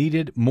help is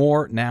needed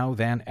more now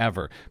than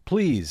ever.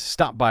 Please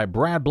stop by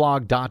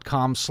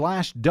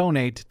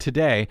bradblog.com/donate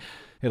today.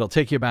 It'll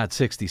take you about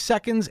 60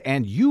 seconds,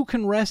 and you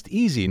can rest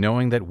easy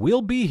knowing that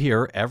we'll be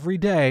here every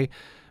day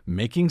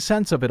making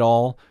sense of it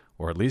all,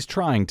 or at least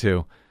trying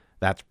to.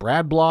 That's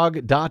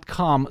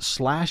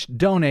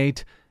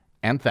bradblog.com/donate,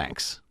 and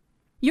thanks.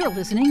 You're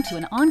listening to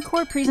an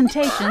Encore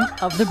presentation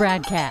of the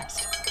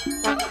BradCast.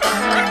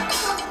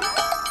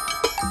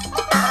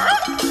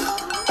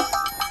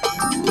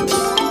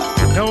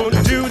 Don't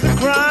do the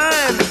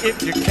crime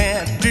if you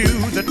can't do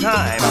the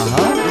time.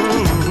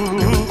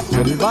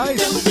 Good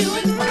advice.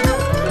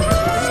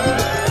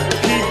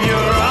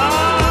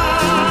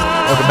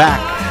 Welcome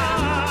back.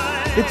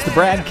 It's the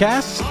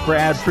BradCast.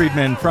 Brad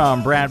Friedman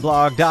from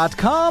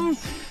bradblog.com.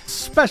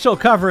 Special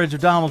coverage of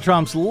Donald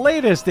Trump's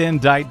latest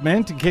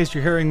indictment. In case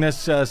you're hearing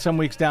this some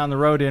weeks down the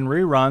road in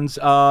reruns,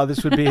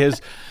 this would be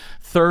his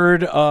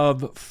third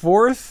of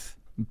fourth,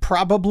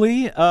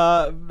 probably,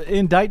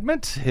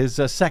 indictment.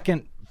 His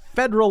second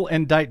federal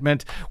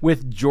indictment,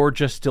 with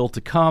Georgia still to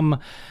come.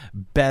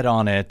 Bet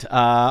on it.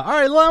 All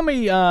right, allow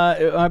me.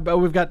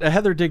 We've got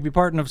Heather Digby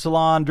Parton of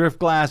Salon,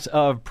 Driftglass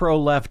of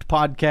Pro-Left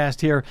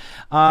Podcast here.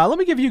 Let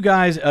me give you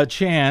guys a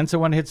chance. I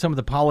want to hit some of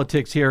the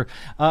politics here.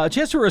 A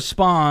chance to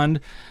respond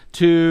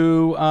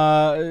to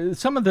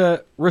some of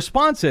the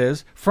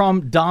responses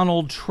from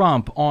Donald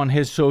Trump on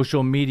his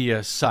social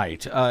media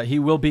site. He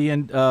will be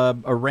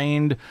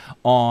arraigned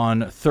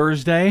on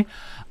Thursday.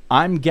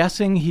 I'm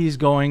guessing he's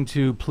going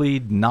to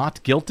plead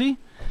not guilty,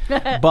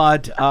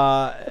 but,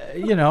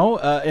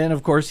 and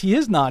of course he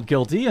is not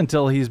guilty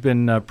until he's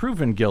been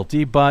proven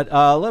guilty. But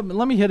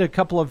let me hit a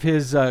couple of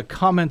his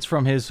comments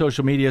from his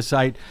social media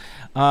site.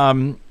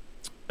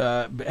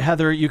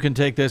 Heather, you can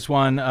take this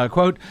one.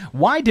 Quote,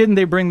 "Why didn't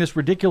they bring this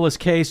ridiculous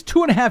case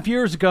 2.5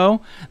 years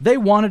ago? They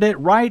wanted it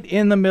right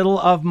in the middle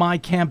of my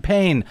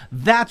campaign.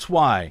 That's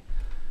why."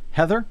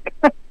 Heather?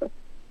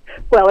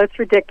 Well, it's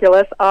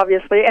ridiculous,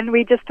 obviously, and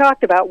we just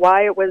talked about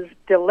why it was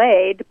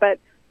delayed, but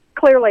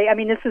clearly, I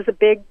mean, this is a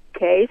big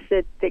case.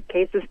 The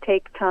cases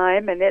take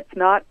time, and it's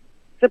not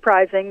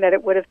surprising that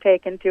it would have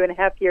taken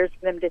 2.5 years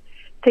for them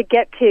to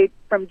get to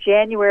from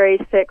January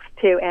 6th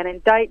to an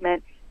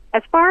indictment.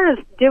 As far as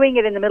doing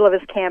it in the middle of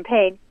his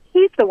campaign,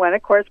 he's the one,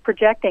 of course,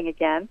 projecting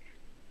again.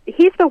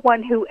 He's the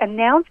one who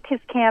announced his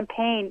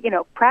campaign,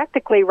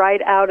 practically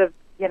right out of,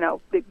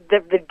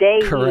 the day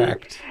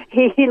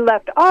he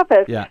left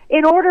office,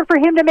 in order for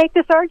him to make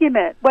this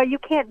argument. Well, you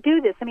can't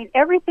do this. I mean,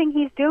 everything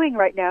he's doing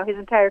right now, his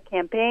entire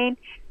campaign,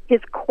 his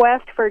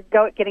quest for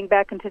getting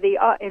back into the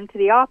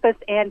office,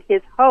 and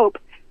his hope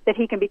that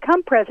he can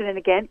become president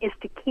again, is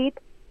to keep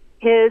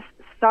his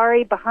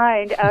sorry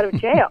behind out of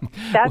jail.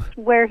 That's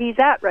where he's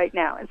at right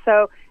now. And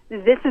so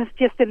this is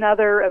just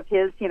another of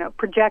his,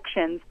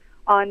 projections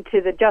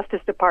onto the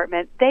Justice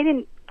Department. They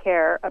didn't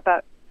care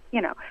about,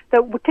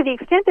 so to the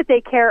extent that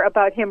they care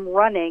about him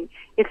running,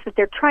 it's that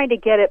they're trying to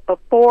get it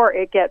before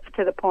it gets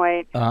to the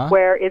point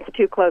where it's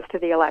too close to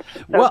the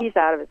election. So he's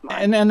out of his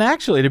mind. And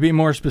actually, to be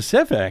more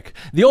specific,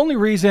 the only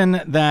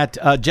reason that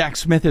Jack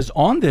Smith is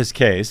on this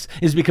case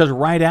is because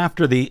right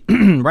after the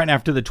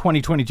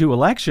 2022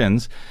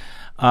 elections,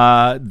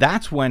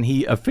 that's when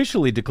he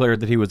officially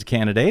declared that he was a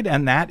candidate,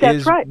 and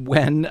that's right.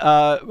 When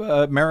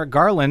Merrick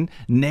Garland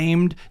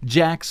named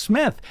Jack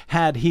Smith.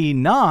 Had he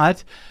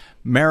not,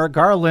 Merrick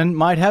Garland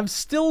might have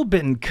still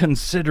been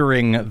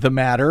considering the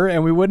matter,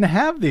 and we wouldn't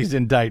have these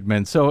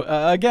indictments. So,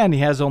 again, he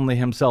has only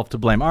himself to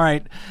blame. All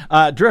right,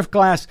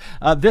 Driftglass,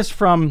 this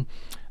from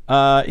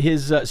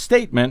his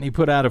statement. He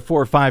put out a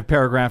 4 or 5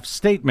 paragraph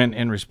statement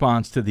in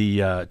response to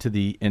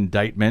the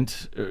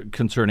indictment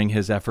concerning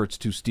his efforts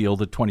to steal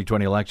the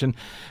 2020 election.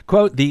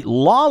 Quote, "The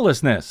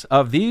lawlessness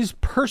of these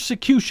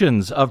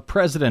persecutions of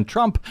President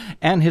Trump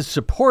and his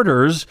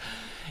supporters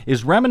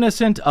is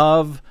reminiscent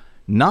of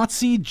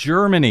Nazi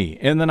Germany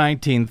in the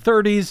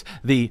 1930s,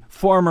 the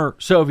former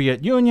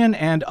Soviet Union,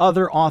 and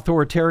other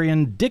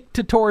authoritarian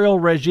dictatorial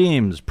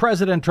regimes.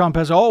 President Trump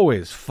has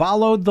always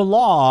followed the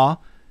law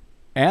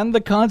and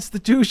the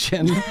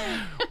Constitution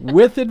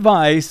with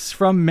advice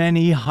from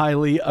many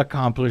highly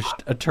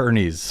accomplished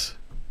attorneys."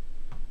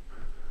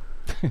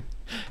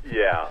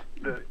 Yeah,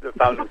 the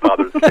Founding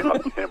Fathers came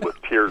up to him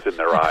with tears in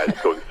their eyes,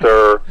 going,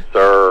 "Sir,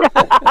 sir,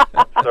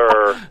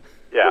 sir."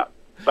 Yeah,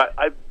 but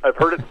I've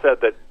heard it said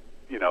that,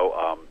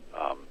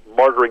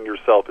 martyring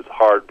yourself is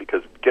hard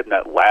because getting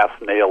that last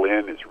nail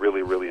in is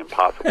really, really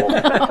impossible.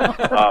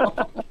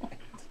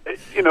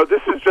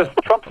 This is just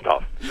Trump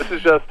stuff. This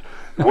is just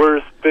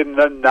worse than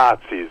the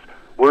Nazis,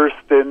 worse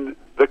than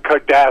the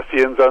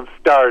Cardassians on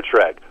Star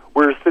Trek,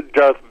 worse than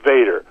Darth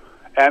Vader.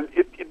 And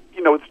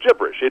it's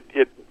gibberish.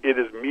 It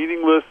is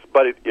meaningless,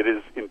 but it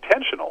is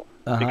intentional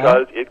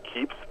because it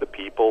keeps the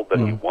people that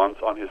he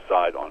wants on his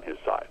side.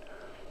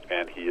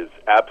 And he is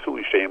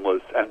absolutely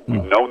shameless, and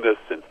we've known this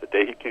since the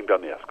day he came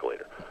down the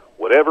escalator.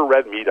 Whatever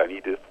red meat I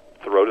need to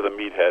throw to the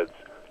meatheads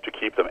to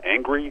keep them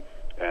angry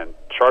and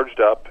charged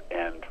up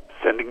and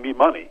sending me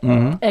money,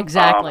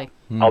 exactly,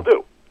 I'll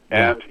do.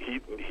 And he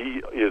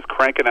is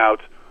cranking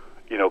out,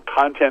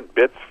 content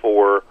bits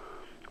for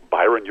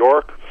Byron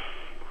York,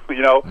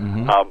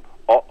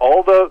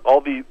 all the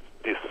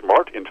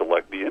smart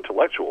the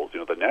intellectuals,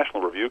 the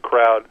National Review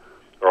crowd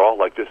are all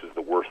like, this is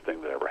the worst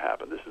thing that ever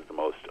happened. This is the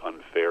most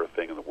unfair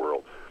thing in the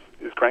world.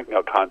 He's cranking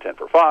out content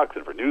for Fox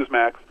and for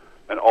Newsmax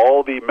and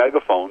all the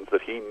megaphones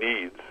that he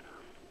needs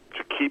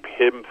to keep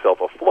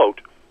himself afloat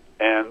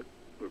and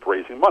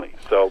raising money.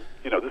 So,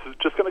 this is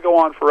just going to go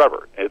on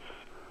forever. It's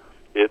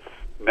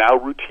now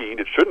routine.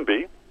 It shouldn't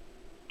be.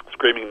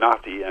 Screaming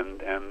Nazi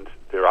and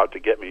they're out to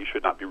get me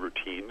should not be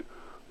routine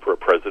for a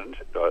president,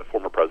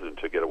 former president,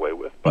 to get away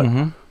with. But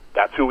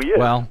that's who he is.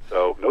 Well,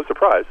 so no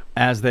surprise.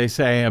 As they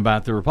say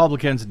about the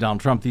Republicans, Donald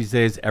Trump these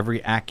days,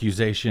 every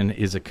accusation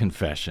is a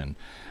confession.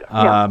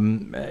 Yeah.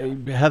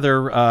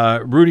 Heather,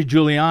 Rudy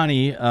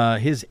Giuliani,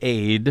 his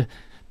aide,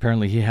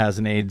 apparently he has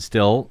an aide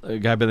still, a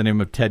guy by the name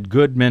of Ted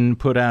Goodman,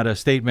 put out a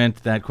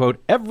statement that,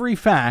 quote, "Every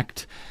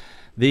fact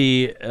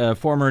the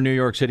former New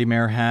York City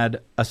mayor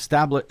had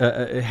establishes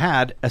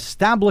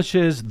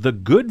the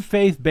good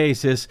faith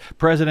basis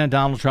President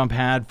Donald Trump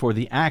had for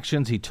the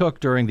actions he took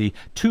during the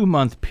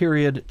 2-month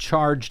period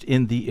charged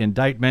in the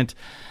indictment."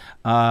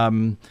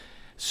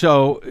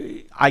 So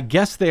I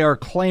guess they are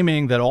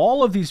claiming that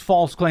all of these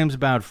false claims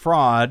about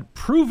fraud,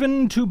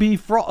 proven to be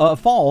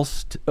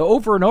false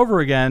over and over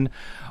again,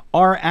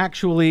 are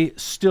actually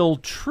still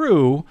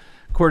true.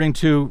 According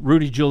to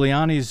Rudy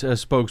Giuliani's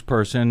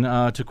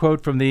spokesperson, to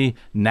quote from the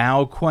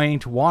now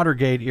quaint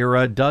Watergate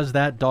era, "Does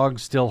that dog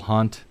still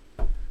hunt?"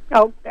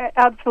 Oh,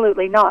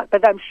 absolutely not.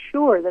 But I'm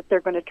sure that they're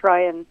going to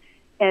try and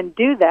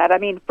do that. I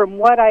mean, from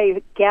what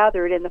I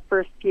gathered in the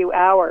first few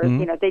hours,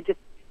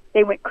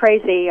 they went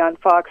crazy on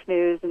Fox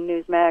News and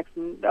Newsmax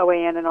and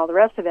OAN and all the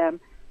rest of them.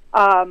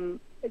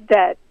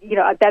 That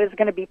that is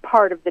going to be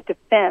part of the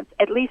defense,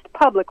 at least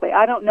publicly.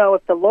 I don't know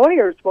if the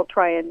lawyers will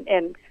try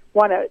and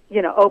want to,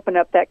 open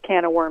up that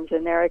can of worms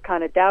in there. I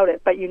kind of doubt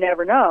it, but you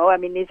never know. I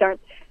mean, these aren't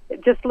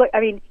just look. I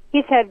mean,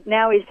 he's had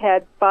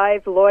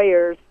 5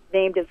 lawyers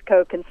named as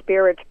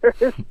co-conspirators,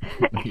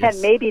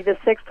 and maybe the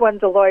sixth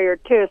one's a lawyer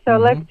too. So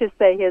let's just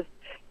say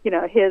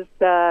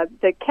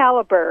the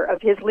caliber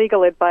of his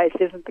legal advice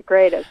isn't the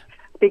greatest,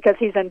 because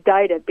he's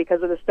indicted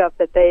because of the stuff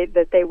that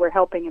they were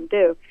helping him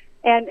do.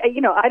 And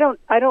I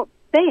don't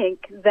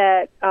think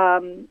that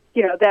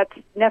that's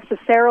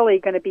necessarily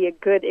going to be a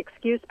good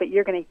excuse, but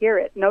you're going to hear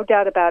it, no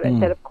doubt about it.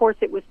 That of course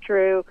it was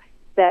true,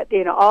 that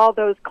all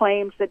those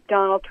claims that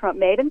Donald Trump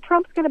made, and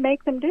Trump's going to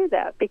make them do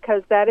that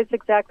because that is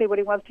exactly what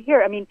he wants to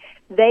hear. I mean,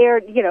 they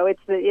are,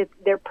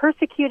 they're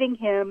persecuting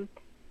him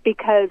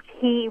because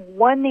he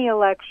won the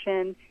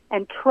election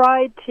and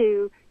tried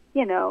to,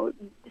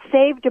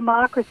 save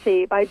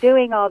democracy by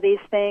doing all these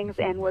things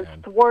and was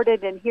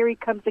thwarted, and here he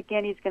comes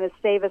again. He's going to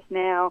save us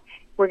now.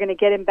 We're going to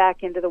get him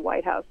back into the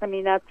White House. I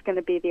mean, that's going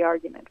to be the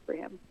argument for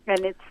him. And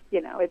it's,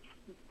 it's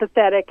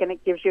pathetic, and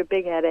it gives you a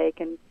big headache,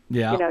 and,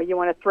 you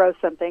want to throw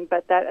something,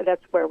 but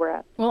that's where we're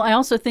at. Well, I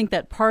also think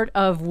that part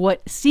of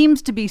what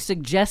seems to be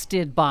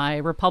suggested by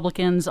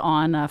Republicans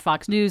on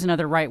Fox News and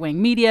other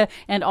right-wing media,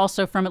 and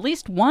also from at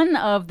least one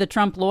of the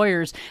Trump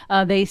lawyers,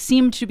 they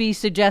seem to be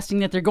suggesting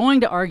that they're going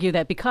to argue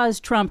that because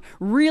Trump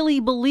really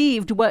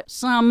believed what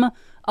some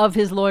of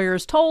his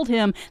lawyers told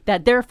him,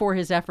 that therefore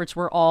his efforts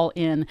were all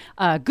in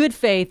good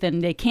faith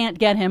and they can't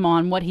get him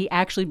on what he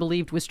actually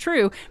believed was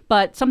true.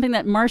 But something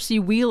that Marcy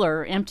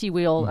Wheeler, Empty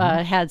Wheel,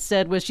 had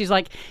said was, she's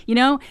like,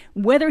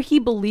 whether he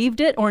believed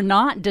it or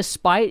not,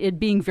 despite it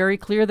being very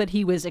clear that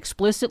he was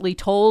explicitly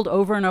told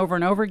over and over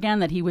and over again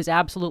that he was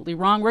absolutely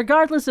wrong,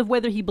 regardless of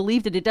whether he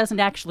believed it, it doesn't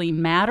actually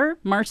matter,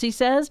 Marcy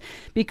says,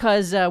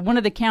 because one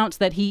of the counts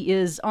that he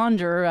is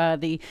under,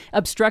 the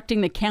obstructing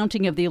the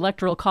counting of the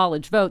Electoral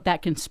College vote,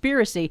 that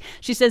conspiracy,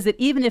 she says that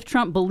even if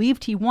Trump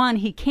believed he won,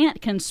 he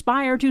can't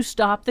conspire to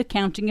stop the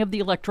counting of the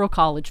Electoral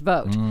College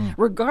vote.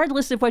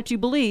 Regardless of what you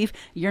believe,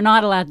 you're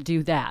not allowed to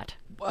do that.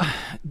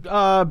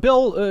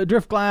 Bill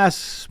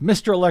Driftglass,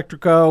 Mr.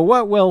 Electrico,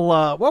 what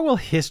will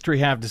history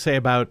have to say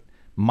about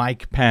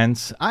Mike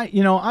Pence?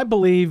 I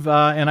believe,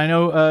 and I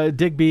know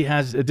Digby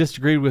has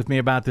disagreed with me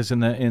about this in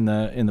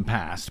the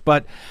past,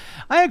 but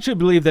I actually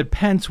believe that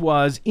Pence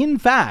was, in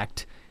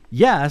fact,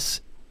 yes,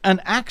 an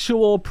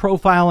actual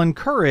profile in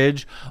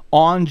courage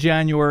on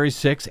January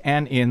 6th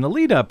and in the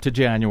lead up to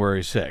January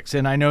 6th.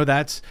 And I know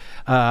that's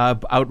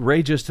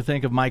outrageous to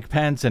think of Mike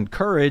Pence and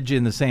courage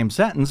in the same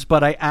sentence,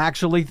 but I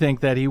actually think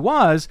that he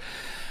was.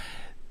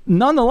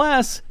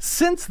 Nonetheless,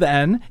 since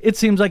then, it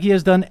seems like he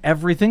has done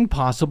everything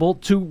possible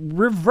to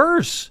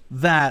reverse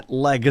that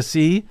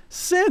legacy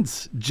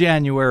since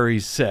January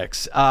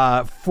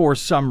 6th for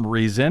some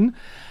reason.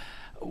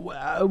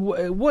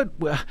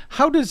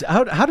 How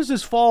does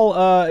this fall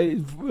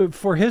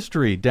for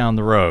history down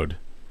the road?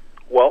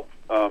 Well,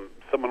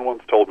 someone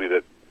once told me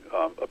that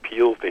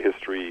appeals to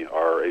history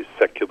are a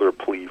secular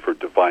plea for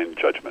divine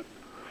judgment,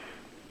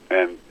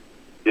 and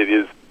it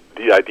is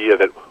the idea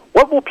that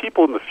what will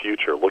people in the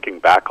future, looking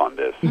back on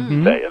this,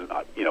 say? And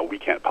we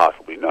can't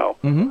possibly know.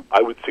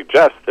 I would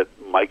suggest that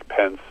Mike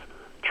Pence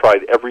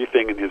tried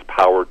everything in his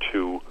power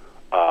to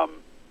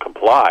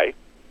comply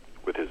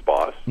with his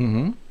boss.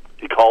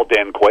 He called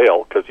Dan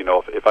Quayle because,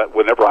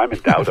 whenever I'm in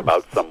doubt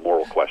about some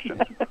moral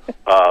question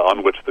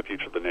on which the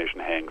future of the nation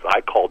hangs, I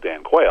call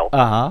Dan Quayle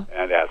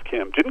and ask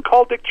him. Didn't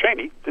call Dick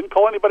Cheney. Didn't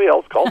call anybody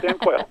else. Called Dan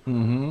Quayle.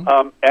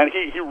 And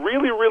he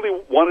really, really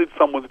wanted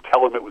someone to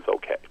tell him it was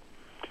okay.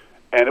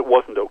 And it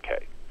wasn't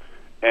okay.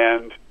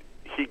 And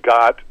he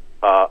got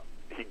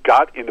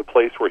in a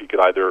place where he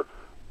could either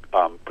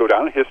go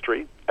down in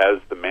history as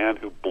the man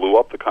who blew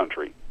up the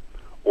country,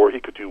 or he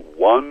could do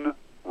one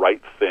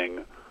right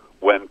thing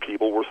when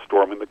people were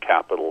storming the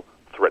Capitol,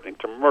 threatening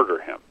to murder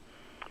him.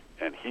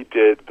 And he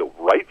did the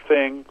right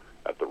thing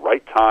at the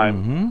right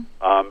time,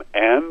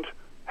 and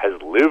has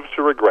lived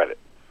to regret it,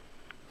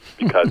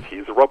 because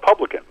he's a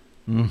Republican.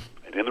 And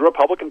in the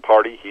Republican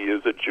Party, he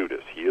is a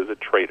Judas. He is a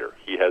traitor.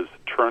 He has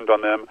turned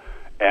on them,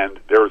 and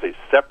there is a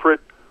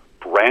separate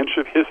branch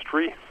of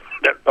history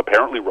that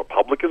apparently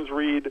Republicans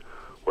read,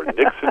 where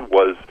Nixon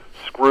was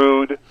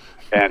screwed,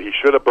 and he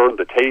should have burned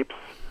the tapes,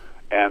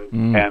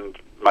 and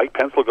Mike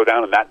Pence will go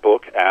down in that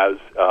book as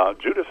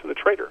Judas and the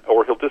traitor,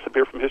 or he'll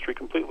disappear from history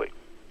completely.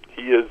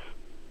 He is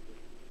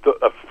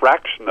a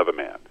fraction of a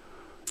man,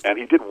 and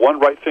he did one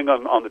right thing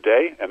on the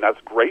day, and that's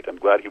great. I'm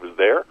glad he was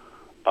there,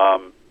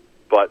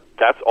 but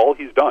that's all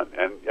he's done.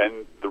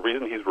 And the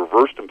reason he's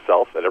reversed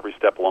himself at every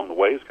step along the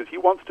way is because he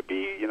wants to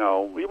be, he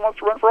wants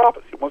to run for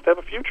office. He wants to have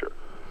a future,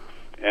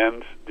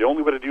 and the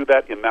only way to do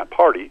that in that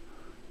party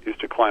is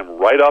to climb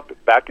right up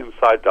back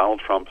inside Donald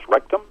Trump's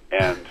rectum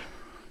and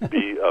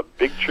be a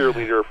big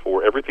cheerleader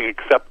for everything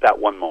except that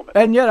one moment.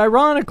 And yet,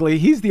 ironically,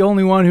 he's the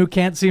only one who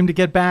can't seem to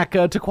get back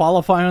to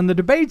qualify on the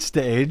debate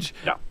stage.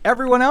 Yeah.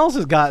 Everyone else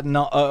has gotten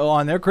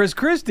on there. Chris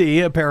Christie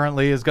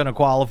apparently is going to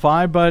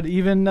qualify, but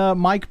even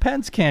Mike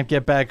Pence can't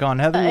get back on.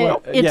 Heather,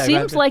 it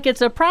seems like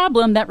it's a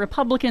problem that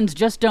Republicans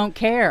just don't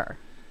care.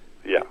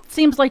 Yeah. It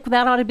seems like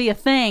that ought to be a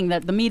thing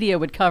that the media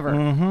would cover.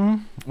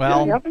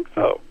 Well, I think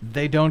so.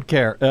 They don't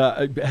care.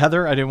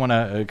 Heather, I didn't want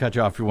to cut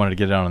you off if you wanted to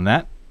get in on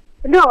that.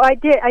 No, I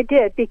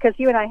did, because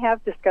you and I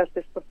have discussed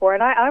this before,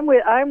 and I'm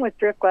with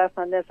Driftglass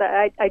on this.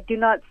 I do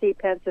not see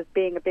Pence as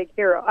being a big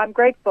hero. I'm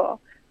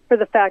grateful for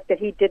the fact that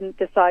he didn't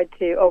decide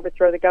to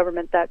overthrow the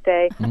government that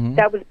day. Mm-hmm.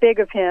 That was big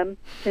of him,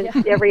 since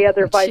every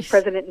other vice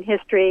president in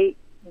history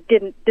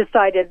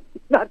decided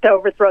not to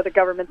overthrow the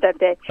government that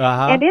day.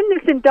 Uh-huh. And in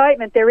this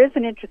indictment, there is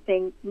an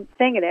interesting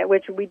thing in it,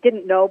 which we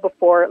didn't know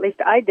before. At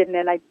least I didn't,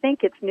 and I think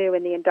it's new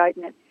in the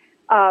indictment.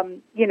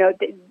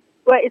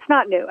 Well, it's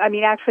not new. I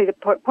mean, actually, the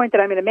point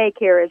that I'm going to make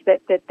here is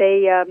that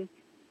they,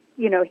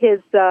 his,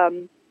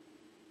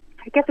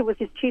 I guess it was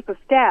his chief of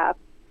staff.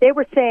 They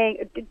were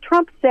saying,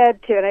 Trump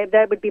said to, and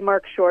that would be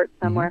Mark Short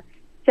somewhere,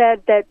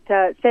 said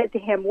to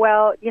him,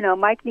 well,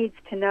 Mike needs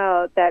to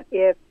know that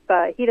if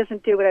he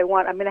doesn't do what I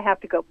want, I'm going to have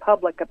to go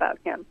public about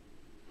him.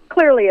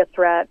 Clearly a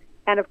threat.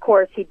 And of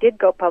course, he did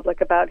go public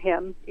about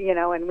him,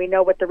 and we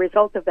know what the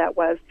result of that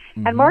was.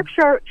 Mm-hmm. And Mark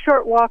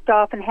Short walked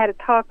off and had a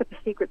talk with the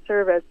Secret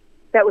Service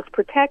that was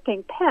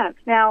protecting Pence.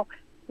 Now,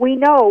 we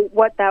know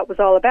what that was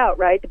all about,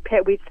 right?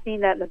 We've seen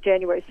that in the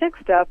January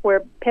 6th stuff,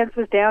 where Pence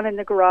was down in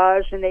the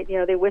garage and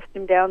they whisked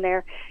him down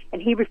there,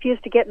 and he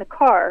refused to get in the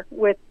car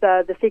with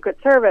the Secret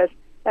Service,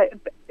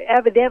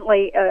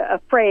 evidently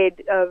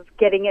afraid of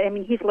getting it. I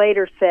mean, he's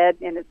later said,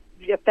 and it's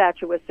a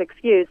fatuous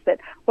excuse, that,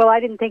 well,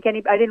 I didn't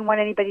want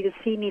anybody to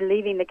see me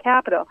leaving the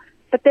Capitol.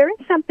 But there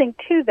is something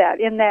to that,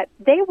 in that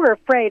they were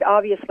afraid,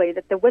 obviously,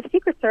 that the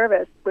Secret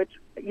Service, which,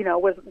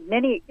 was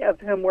many of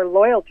whom were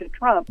loyal to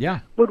Trump,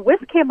 would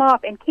whisk him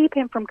off and keep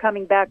him from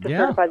coming back to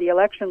certify the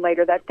election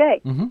later that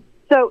day. Mm-hmm.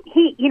 So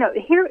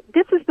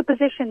this is the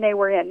position they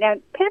were in. Now,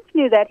 Pence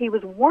knew that. He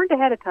was warned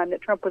ahead of time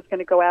that Trump was going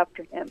to go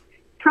after him.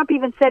 Trump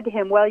even said to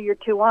him, well, you're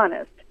too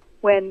honest,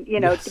 when,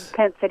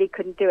 Pence said he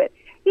couldn't do it.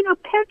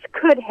 Pence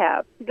could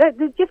have.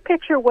 Just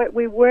picture where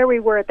we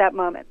were at that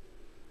moment.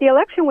 The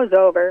election was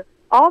over.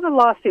 All the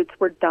lawsuits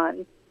were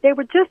done. They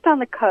were just on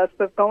the cusp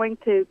of going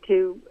to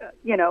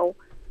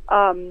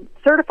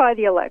certify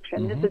the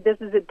election. Mm-hmm. This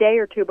is a day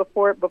or two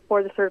before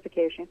the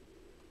certification.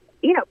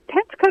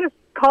 Pence could have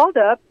called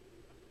up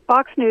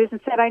Fox News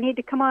and said, I need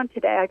to come on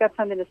today. I got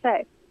something to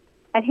say.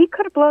 And he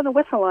could have blown the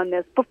whistle on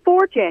this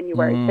before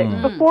January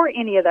 6th, before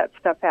any of that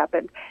stuff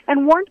happened,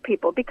 and warned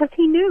people, because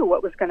he knew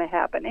what was going to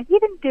happen. And he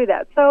didn't do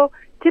that. So,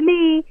 to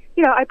me,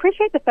 I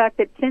appreciate the fact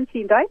that since the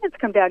indictments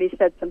come down, he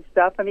said some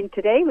stuff. I mean,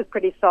 today he was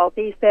pretty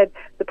salty. He said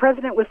the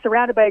president was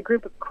surrounded by a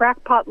group of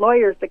crackpot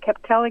lawyers that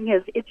kept telling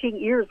his itching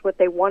ears what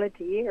they wanted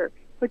to hear,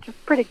 which is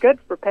pretty good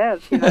for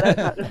Pence.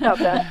 That's not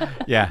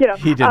bad. Yeah,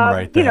 he didn't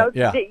write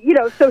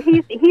that. So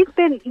he's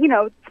been,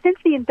 since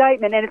the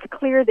indictment, and it's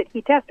clear that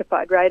he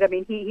testified, right? I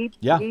mean, he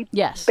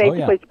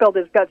basically spilled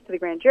his guts to the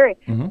grand jury.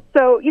 Mm-hmm.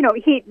 So,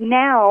 he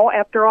now,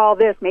 after all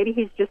this, maybe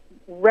he's just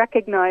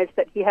recognized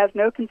that he has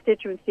no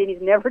constituency and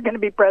he's never going to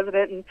be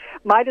president, and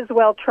might as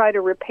well try to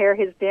repair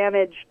his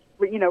damaged,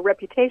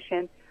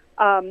 reputation.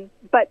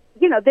 But,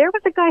 there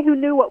was a guy who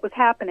knew what was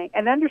happening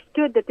and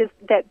understood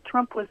that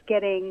Trump was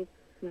getting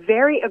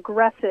very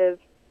aggressive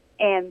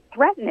and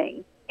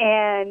threatening,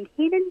 and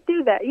he didn't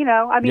do that.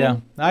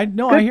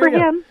 I hear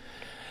you.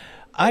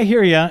 I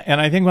hear you, and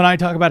I think when I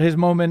talk about his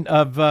moment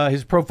of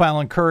his profile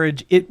and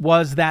courage, it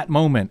was that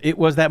moment. It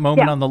was that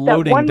moment on the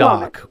loading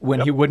dock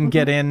when he wouldn't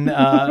get in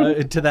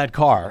to that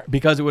car,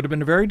 because it would have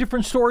been a very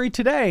different story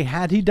today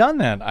had he done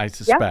that, I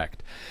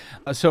suspect.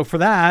 So for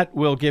that,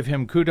 we'll give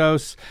him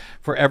kudos.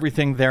 For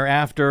everything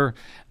thereafter,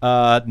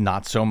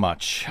 not so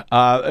much.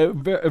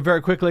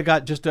 Very quickly,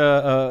 got just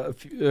a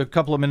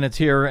couple of minutes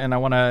here, and I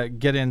want to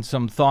get in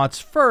some thoughts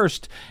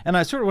first. And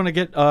I sort of want to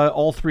get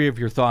all three of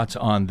your thoughts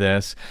on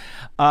this.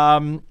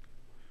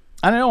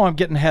 I know I'm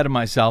getting ahead of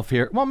myself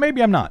here. Well,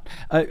 maybe I'm not.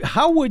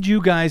 How would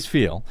you guys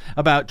feel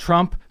about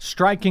Trump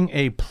striking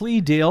a plea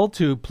deal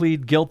to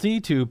plead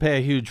guilty, to pay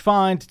a huge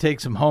fine, to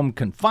take some home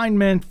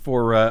confinement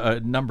for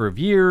a number of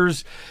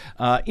years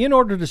in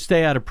order to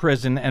stay out of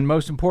prison, and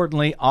most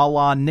importantly, a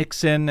la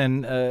Nixon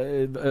and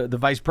the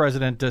Vice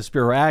President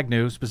Spiro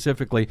Agnew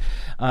specifically,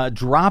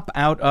 drop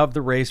out of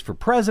the race for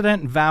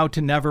president and vow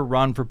to never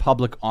run for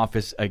public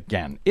office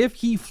again? If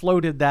he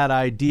floated that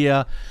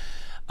idea,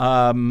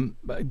 how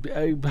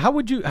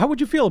would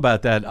you feel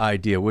about that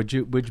idea? Would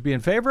you be in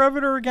favor of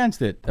it or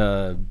against it,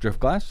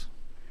 Driftglass?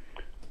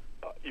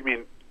 You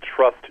mean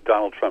trust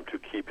Donald Trump to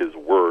keep his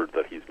word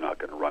that he's not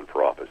going to run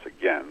for office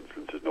again,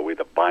 since there's no way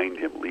to bind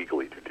him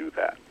legally to do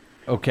that?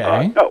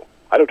 Okay. No,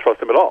 I don't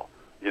trust him at all.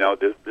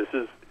 This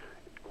is,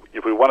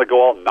 if we want to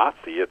go all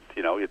Nazi, it's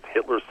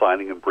Hitler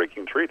signing and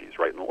breaking treaties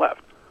right and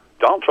left.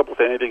 Donald Trump will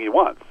say anything he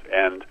wants,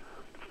 and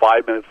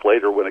 5 minutes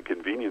later, when it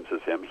conveniences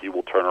him, he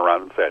will turn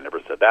around and say, I never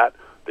said that.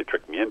 They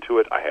tricked me into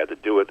it. I had to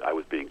do it. I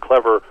was being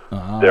clever.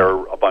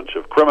 They're a bunch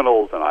of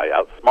criminals, and I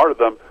outsmarted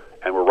them,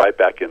 and we're right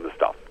back in the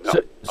stuff. No, I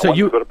want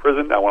them to go to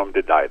prison. I want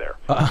them to die there.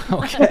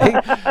 Okay.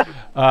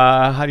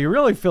 How do you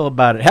really feel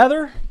about it?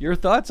 Heather, your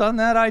thoughts on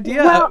that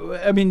idea? Well,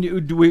 I mean,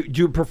 do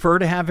you prefer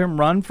to have him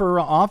run for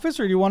office,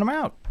 or do you want him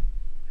out?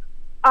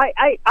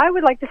 I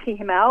would like to see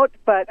him out,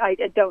 but I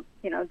don't,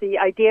 the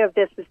idea of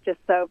this is just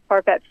so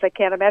far-fetched, I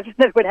can't imagine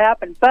that it would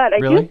happen. But I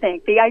do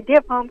think the idea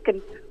of home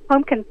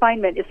home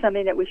confinement is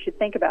something that we should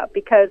think about,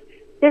 because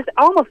there's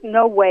almost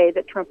no way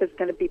that Trump is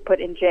going to be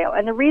put in jail.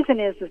 And the reason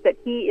is that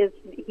he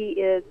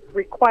is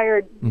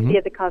required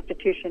via the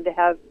Constitution to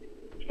have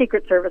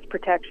Secret Service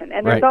protection.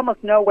 And there's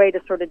almost no way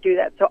to sort of do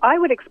that. So I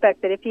would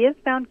expect that if he is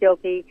found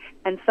guilty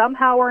and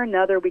somehow or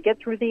another we get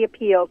through the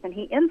appeals and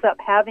he ends up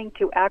having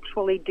to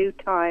actually do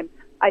time,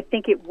 I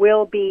think it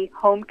will be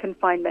home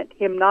confinement,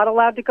 him not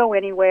allowed to go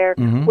anywhere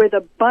with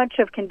a bunch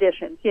of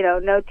conditions. You know,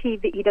 no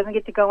TV. He doesn't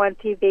get to go on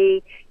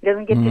TV. He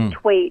doesn't get to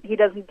tweet. He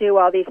doesn't do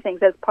all these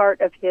things as part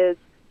of his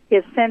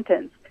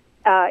sentence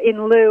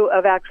in lieu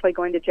of actually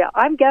going to jail.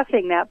 I'm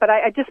guessing that, but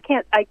I just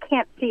can't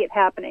see it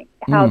happening,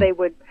 how they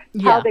would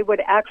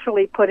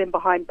actually put him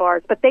behind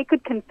bars. But they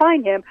could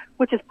confine him,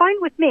 which is fine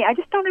with me. I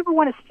just don't ever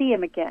want to see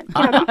him again.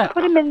 You know, just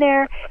put him in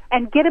there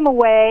and get him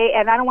away,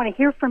 and I don't want to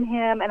hear from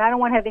him, and I don't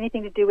want to have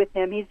anything to do with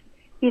him.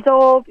 He's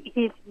old.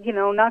 He's, you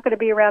know, not going to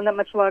be around that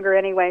much longer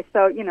anyway.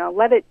 So, you know,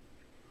 let it.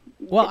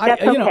 Well,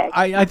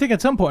 I think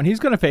at some point he's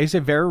going to face a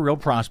very real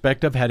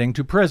prospect of heading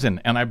to prison.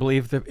 And I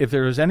believe that if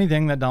there is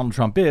anything that Donald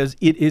Trump is,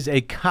 it is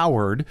a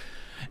coward.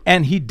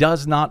 And he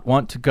does not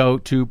want to go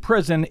to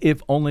prison,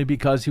 if only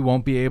because he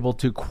won't be able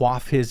to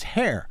coif his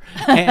hair.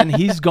 And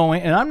he's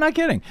going, and I'm not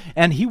kidding,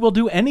 and he will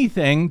do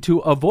anything to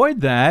avoid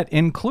that,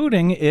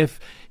 including if,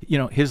 you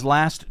know, his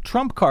last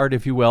trump card,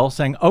 if you will,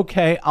 saying,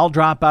 okay, I'll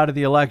drop out of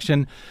the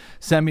election,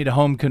 send me to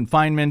home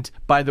confinement.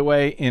 By the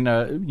way, in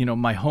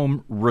my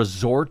home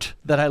resort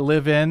that I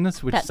live in,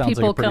 which that sounds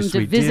like a pretty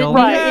sweet People deal.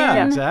 come to visit me.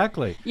 Yeah,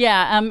 exactly.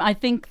 Yeah, I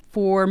think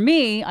for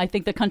me, I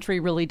think the country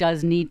really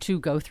does need to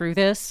go through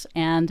this,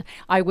 and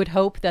I would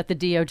hope that the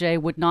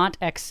DOJ would not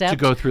accept to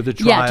go through the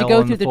trial. Yeah, to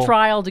go through the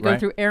trial, to go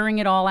through airing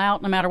it all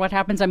out, no matter what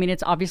happens. I mean,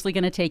 it's obviously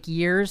going to take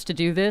years to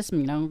do this.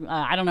 You know,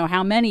 I don't know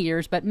how many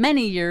years, but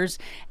many years,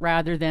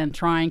 rather than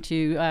trying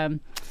to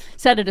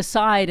set it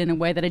aside in a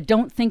way that I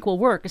don't think will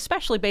work,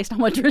 especially based on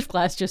what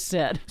Driftglass just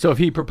said. So if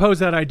he proposed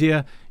that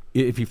idea,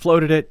 if he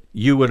floated it,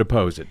 you would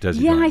oppose it, does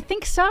he? Yeah, I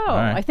think so.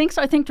 Right. I think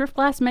so. I think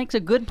Driftglass makes a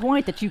good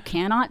point that you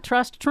cannot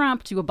trust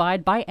Trump to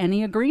abide by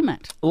any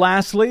agreement.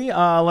 Lastly,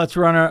 let's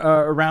run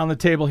around the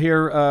table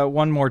here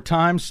one more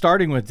time,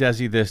 starting with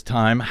Desi this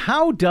time.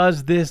 How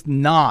does this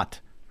not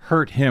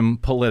hurt him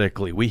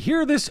politically? We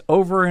hear this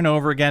over and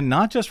over again,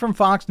 not just from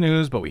Fox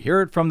News, but we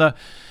hear it from the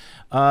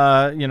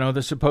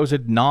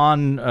supposed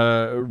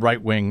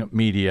non-right-wing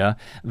media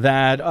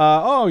that,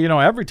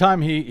 every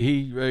time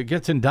he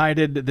gets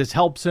indicted, this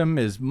helps him.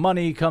 His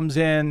money comes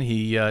in.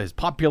 His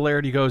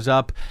popularity goes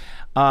up.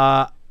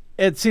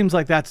 It seems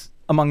like that's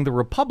among the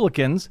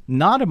Republicans,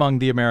 not among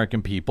the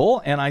American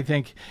people. And I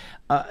think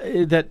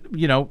that,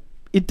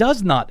 it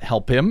does not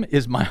help him,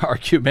 is my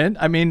argument.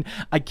 I mean,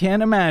 I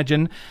can't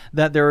imagine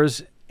that there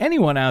is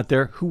anyone out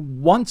there who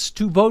wants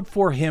to vote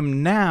for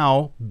him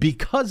now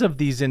because of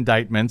these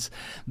indictments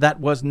that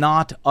was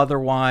not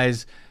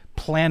otherwise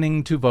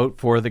planning to vote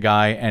for the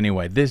guy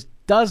anyway. This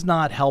does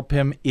not help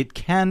him. It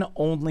can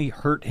only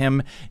hurt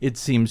him, it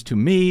seems to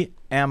me.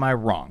 Am I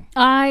wrong?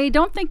 I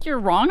don't think you're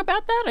wrong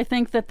about that. I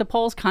think that the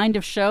polls kind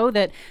of show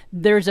that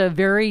there's a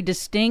very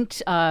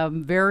distinct,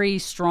 very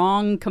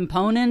strong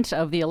component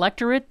of the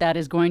electorate that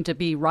is going to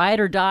be ride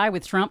or die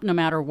with Trump no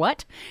matter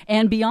what.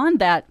 And beyond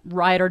that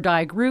ride or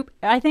die group,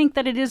 I think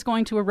that it is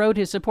going to erode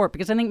his support,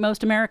 because I think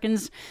most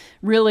Americans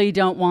really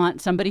don't want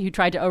somebody who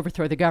tried to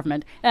overthrow the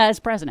government as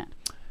president.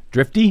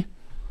 Drifty?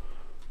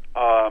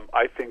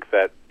 I think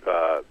that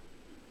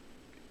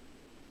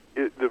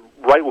the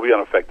right will be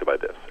unaffected by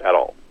this at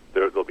all.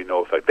 There'll be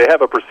no effect. They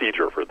have a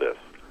procedure for this,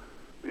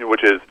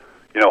 which is,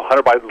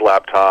 Hunter Biden's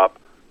laptop,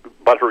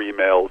 butter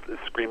emails,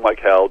 scream like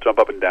hell, jump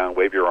up and down,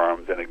 wave your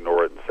arms, and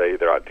ignore it and say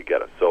they're out to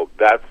get us. So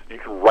you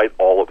can write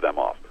all of them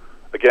off.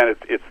 Again,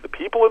 it's the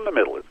people in the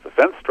middle. It's the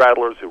fence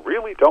straddlers who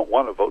really don't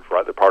want to vote for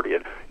either party.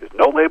 And is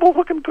no labels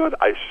looking good?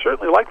 I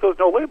certainly like those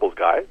no labels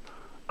guys.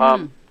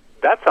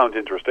 That sounds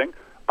interesting.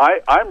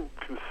 I'm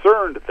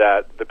concerned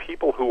that the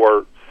people who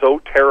are so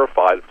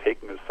terrified of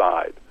taking a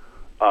side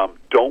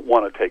don't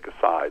want to take a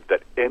side,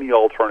 that any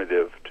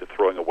alternative to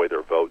throwing away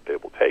their vote they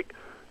will take.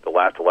 The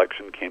last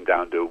election came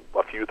down to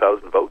a few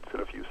thousand votes in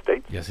a few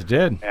states. Yes, it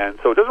did. And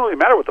so it doesn't really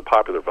matter what the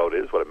popular vote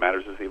is. What it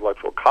matters is the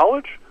Electoral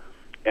College.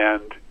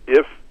 And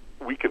if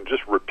we can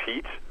just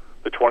repeat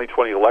the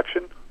 2020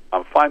 election,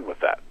 I'm fine with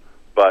that.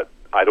 But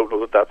I don't know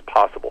that that's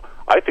possible.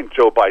 I think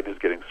Joe Biden is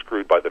getting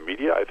screwed by the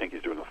media. I think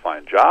he's doing a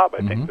fine job.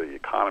 I think the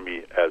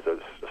economy has a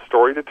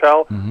story to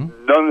tell.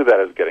 None of that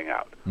is getting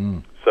out.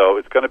 So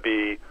it's going to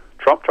be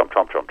Trump, Trump,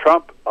 Trump, Trump,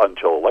 Trump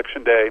until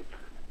Election Day.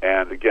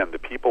 And again, the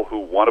people who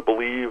want to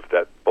believe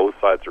that both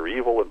sides are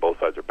evil and both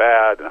sides are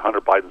bad and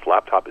Hunter Biden's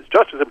laptop is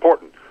just as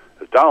important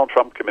as Donald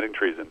Trump committing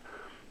treason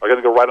are going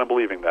to go right on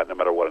believing that no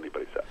matter what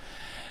anybody says.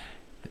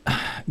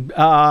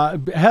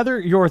 Heather,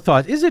 your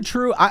thoughts. Is it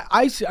true?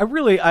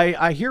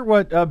 I hear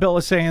what Bill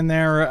is saying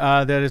there,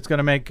 that it's going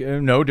to make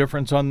no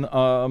difference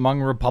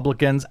among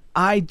Republicans.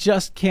 I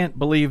just can't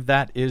believe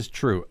that is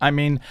true. I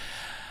mean,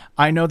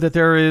 I know that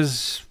there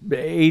is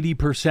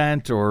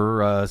 80%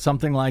 or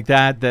something like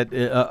that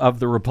of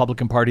the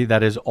Republican Party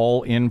that is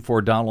all in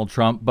for Donald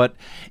Trump. But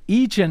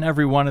each and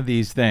every one of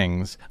these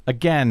things,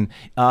 again,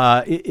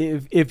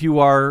 if you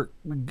are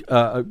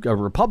a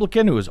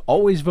Republican who has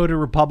always voted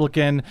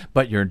Republican,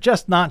 but you're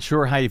just not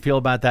sure how you feel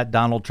about that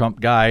Donald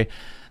Trump guy,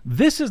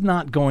 this is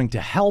not going to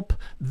help.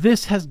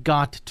 This has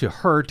got to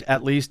hurt,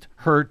 at least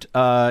hurt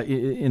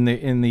in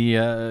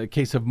the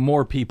case of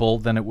more people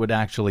than it would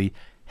actually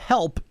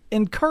help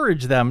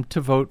encourage them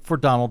to vote for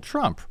Donald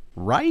Trump,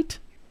 right?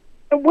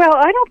 Well,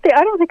 I don't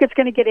think it's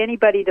going to get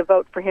anybody to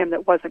vote for him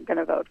that wasn't going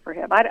to vote for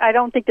him. I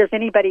don't think there's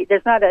anybody.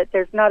 There's not a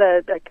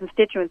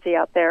constituency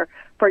out there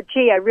for.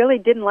 Gee, I really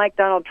didn't like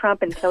Donald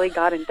Trump until he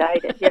got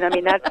indicted. You know, I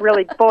mean, that's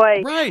really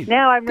boy. Right.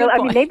 Now I'm really.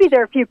 I mean, maybe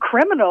there are a few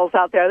criminals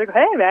out there. They go,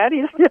 hey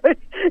man,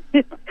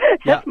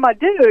 that's my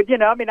dude. You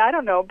know, I mean, I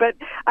don't know, but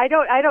I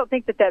don't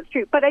think that that's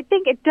true. But I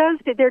think it does.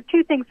 There are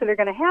two things that are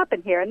going to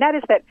happen here, and that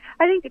is that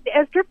I think,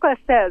 as Driftglass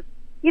says,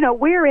 you know,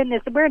 we're in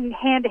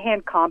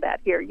hand-to-hand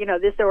combat here. You know,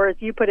 this, or as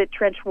you put it,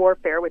 trench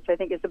warfare, which I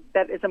think is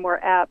a more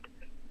apt,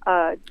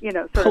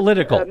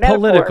 political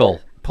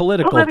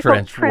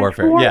trench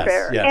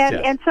warfare. Yes.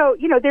 And so,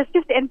 you know, there's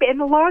just and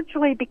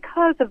largely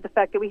because of the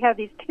fact that we have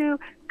these two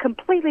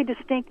completely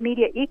distinct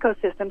media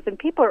ecosystems, and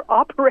people are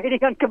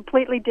operating on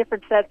completely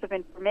different sets of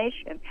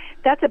information.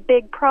 That's a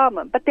big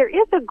problem. But there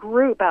is a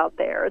group out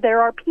there.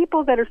 There are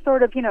people that are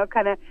sort of, you know,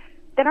 kind of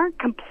that aren't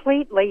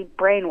completely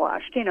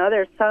brainwashed. You know,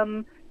 there's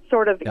some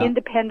sort of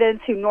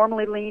independents who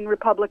normally lean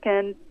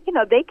Republican. You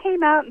know, they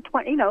came out in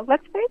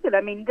let's face it,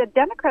 I mean, the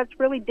Democrats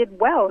really did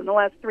well in the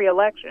last three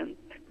elections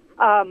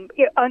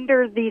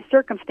under the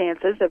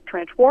circumstances of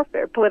trench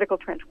warfare, political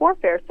trench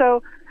warfare.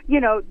 So, you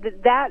know,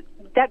 that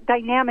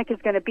dynamic is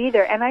going to be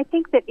there. And I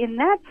think that in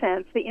that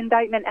sense, the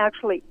indictment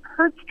actually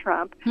hurts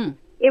Trump.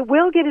 It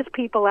will get his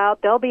people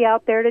out. They'll be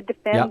out there to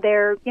defend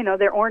their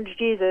orange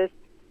Jesus.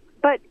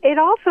 But it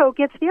also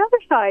gets the other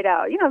side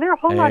out. You know, there are a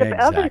whole lot of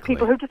other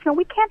people who just go,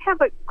 we can't have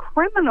a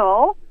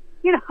criminal,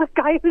 you know, a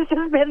guy who's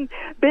just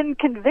been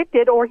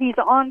convicted or he's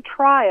on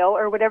trial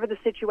or whatever the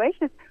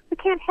situation is. We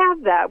can't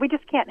have that. We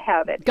just can't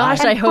have it.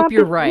 Gosh, I hope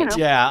you're right. You know,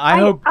 yeah,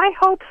 I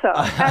hope so.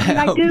 I mean,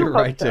 I do you're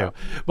right so. too.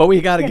 But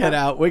we got to get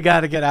out. We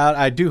got to get out.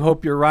 I do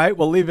hope you're right.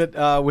 We'll leave it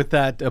with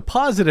that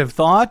positive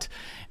thought.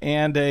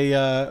 And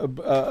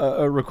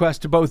a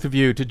request to both of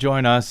you to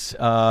join us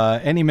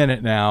any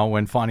minute now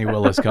when Fonnie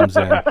Willis comes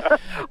in.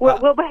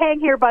 We'll hang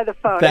here by the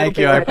phone. Thank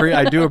you.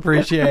 I do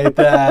appreciate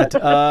that.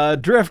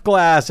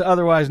 Driftglass,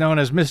 otherwise known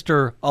as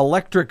Mr.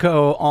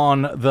 Electrico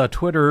on the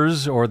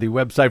Twitters, or the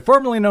website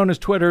formerly known as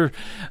Twitter,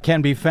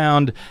 can be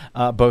found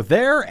both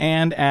there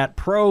and at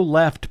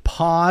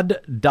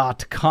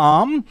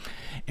proleftpod.com.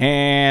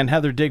 And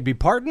Heather Digby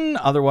Parton,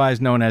 otherwise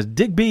known as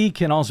Digby,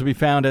 can also be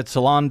found at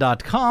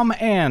salon.com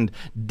and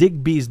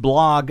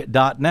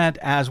digbysblog.net,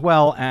 as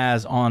well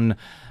as on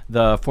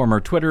the former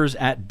Twitters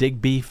at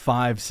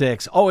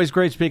Digby56. Always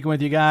great speaking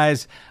with you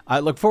guys.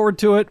 I look forward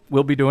to it.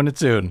 We'll be doing it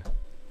soon.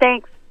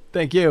 Thanks.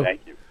 Thank you. Thank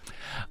you.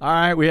 All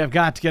right, we have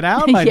got to get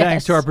out. My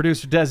thanks to our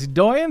producer, Desi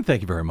Doyen.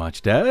 Thank you very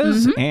much,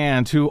 Des.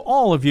 And to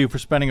all of you for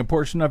spending a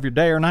portion of your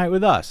day or night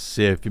with us.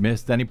 If you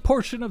missed any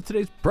portion of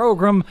today's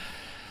program,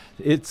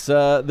 it's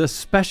the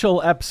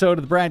special episode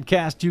of the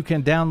BradCast. You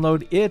can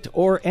download it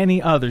or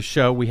any other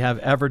show we have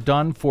ever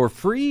done for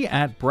free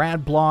at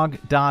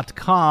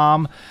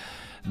bradblog.com.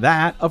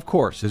 That, of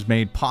course, is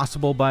made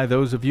possible by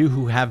those of you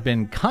who have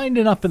been kind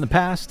enough in the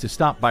past to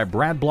stop by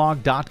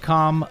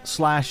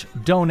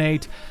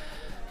bradblog.com/donate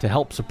to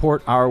help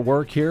support our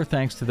work here.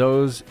 Thanks to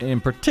those in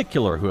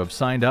particular who have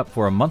signed up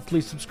for a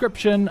monthly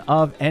subscription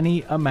of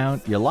any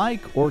amount you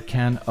like or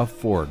can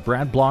afford.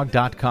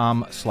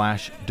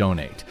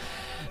 bradblog.com/donate.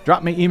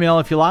 Drop me email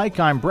if you like.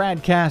 I'm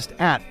BradCast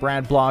at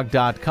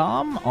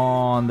bradblog.com.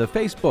 On the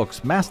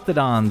Facebooks,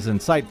 Mastodons, and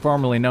site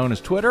formerly known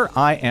as Twitter,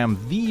 I am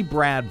the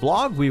Brad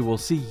Blog. We will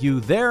see you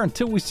there.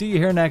 Until we see you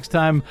here next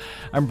time,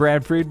 I'm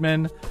Brad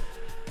Friedman.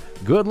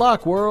 Good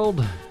luck,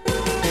 world.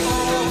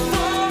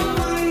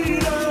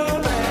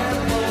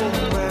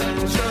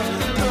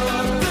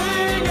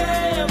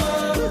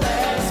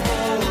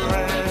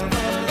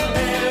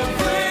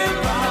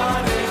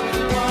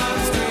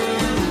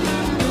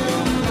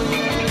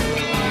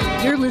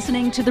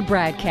 Listening to the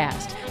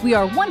BradCast. We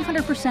are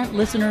 100%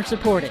 listener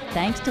supported,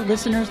 thanks to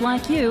listeners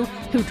like you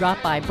who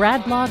drop by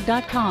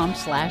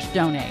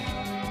bradblog.com/donate.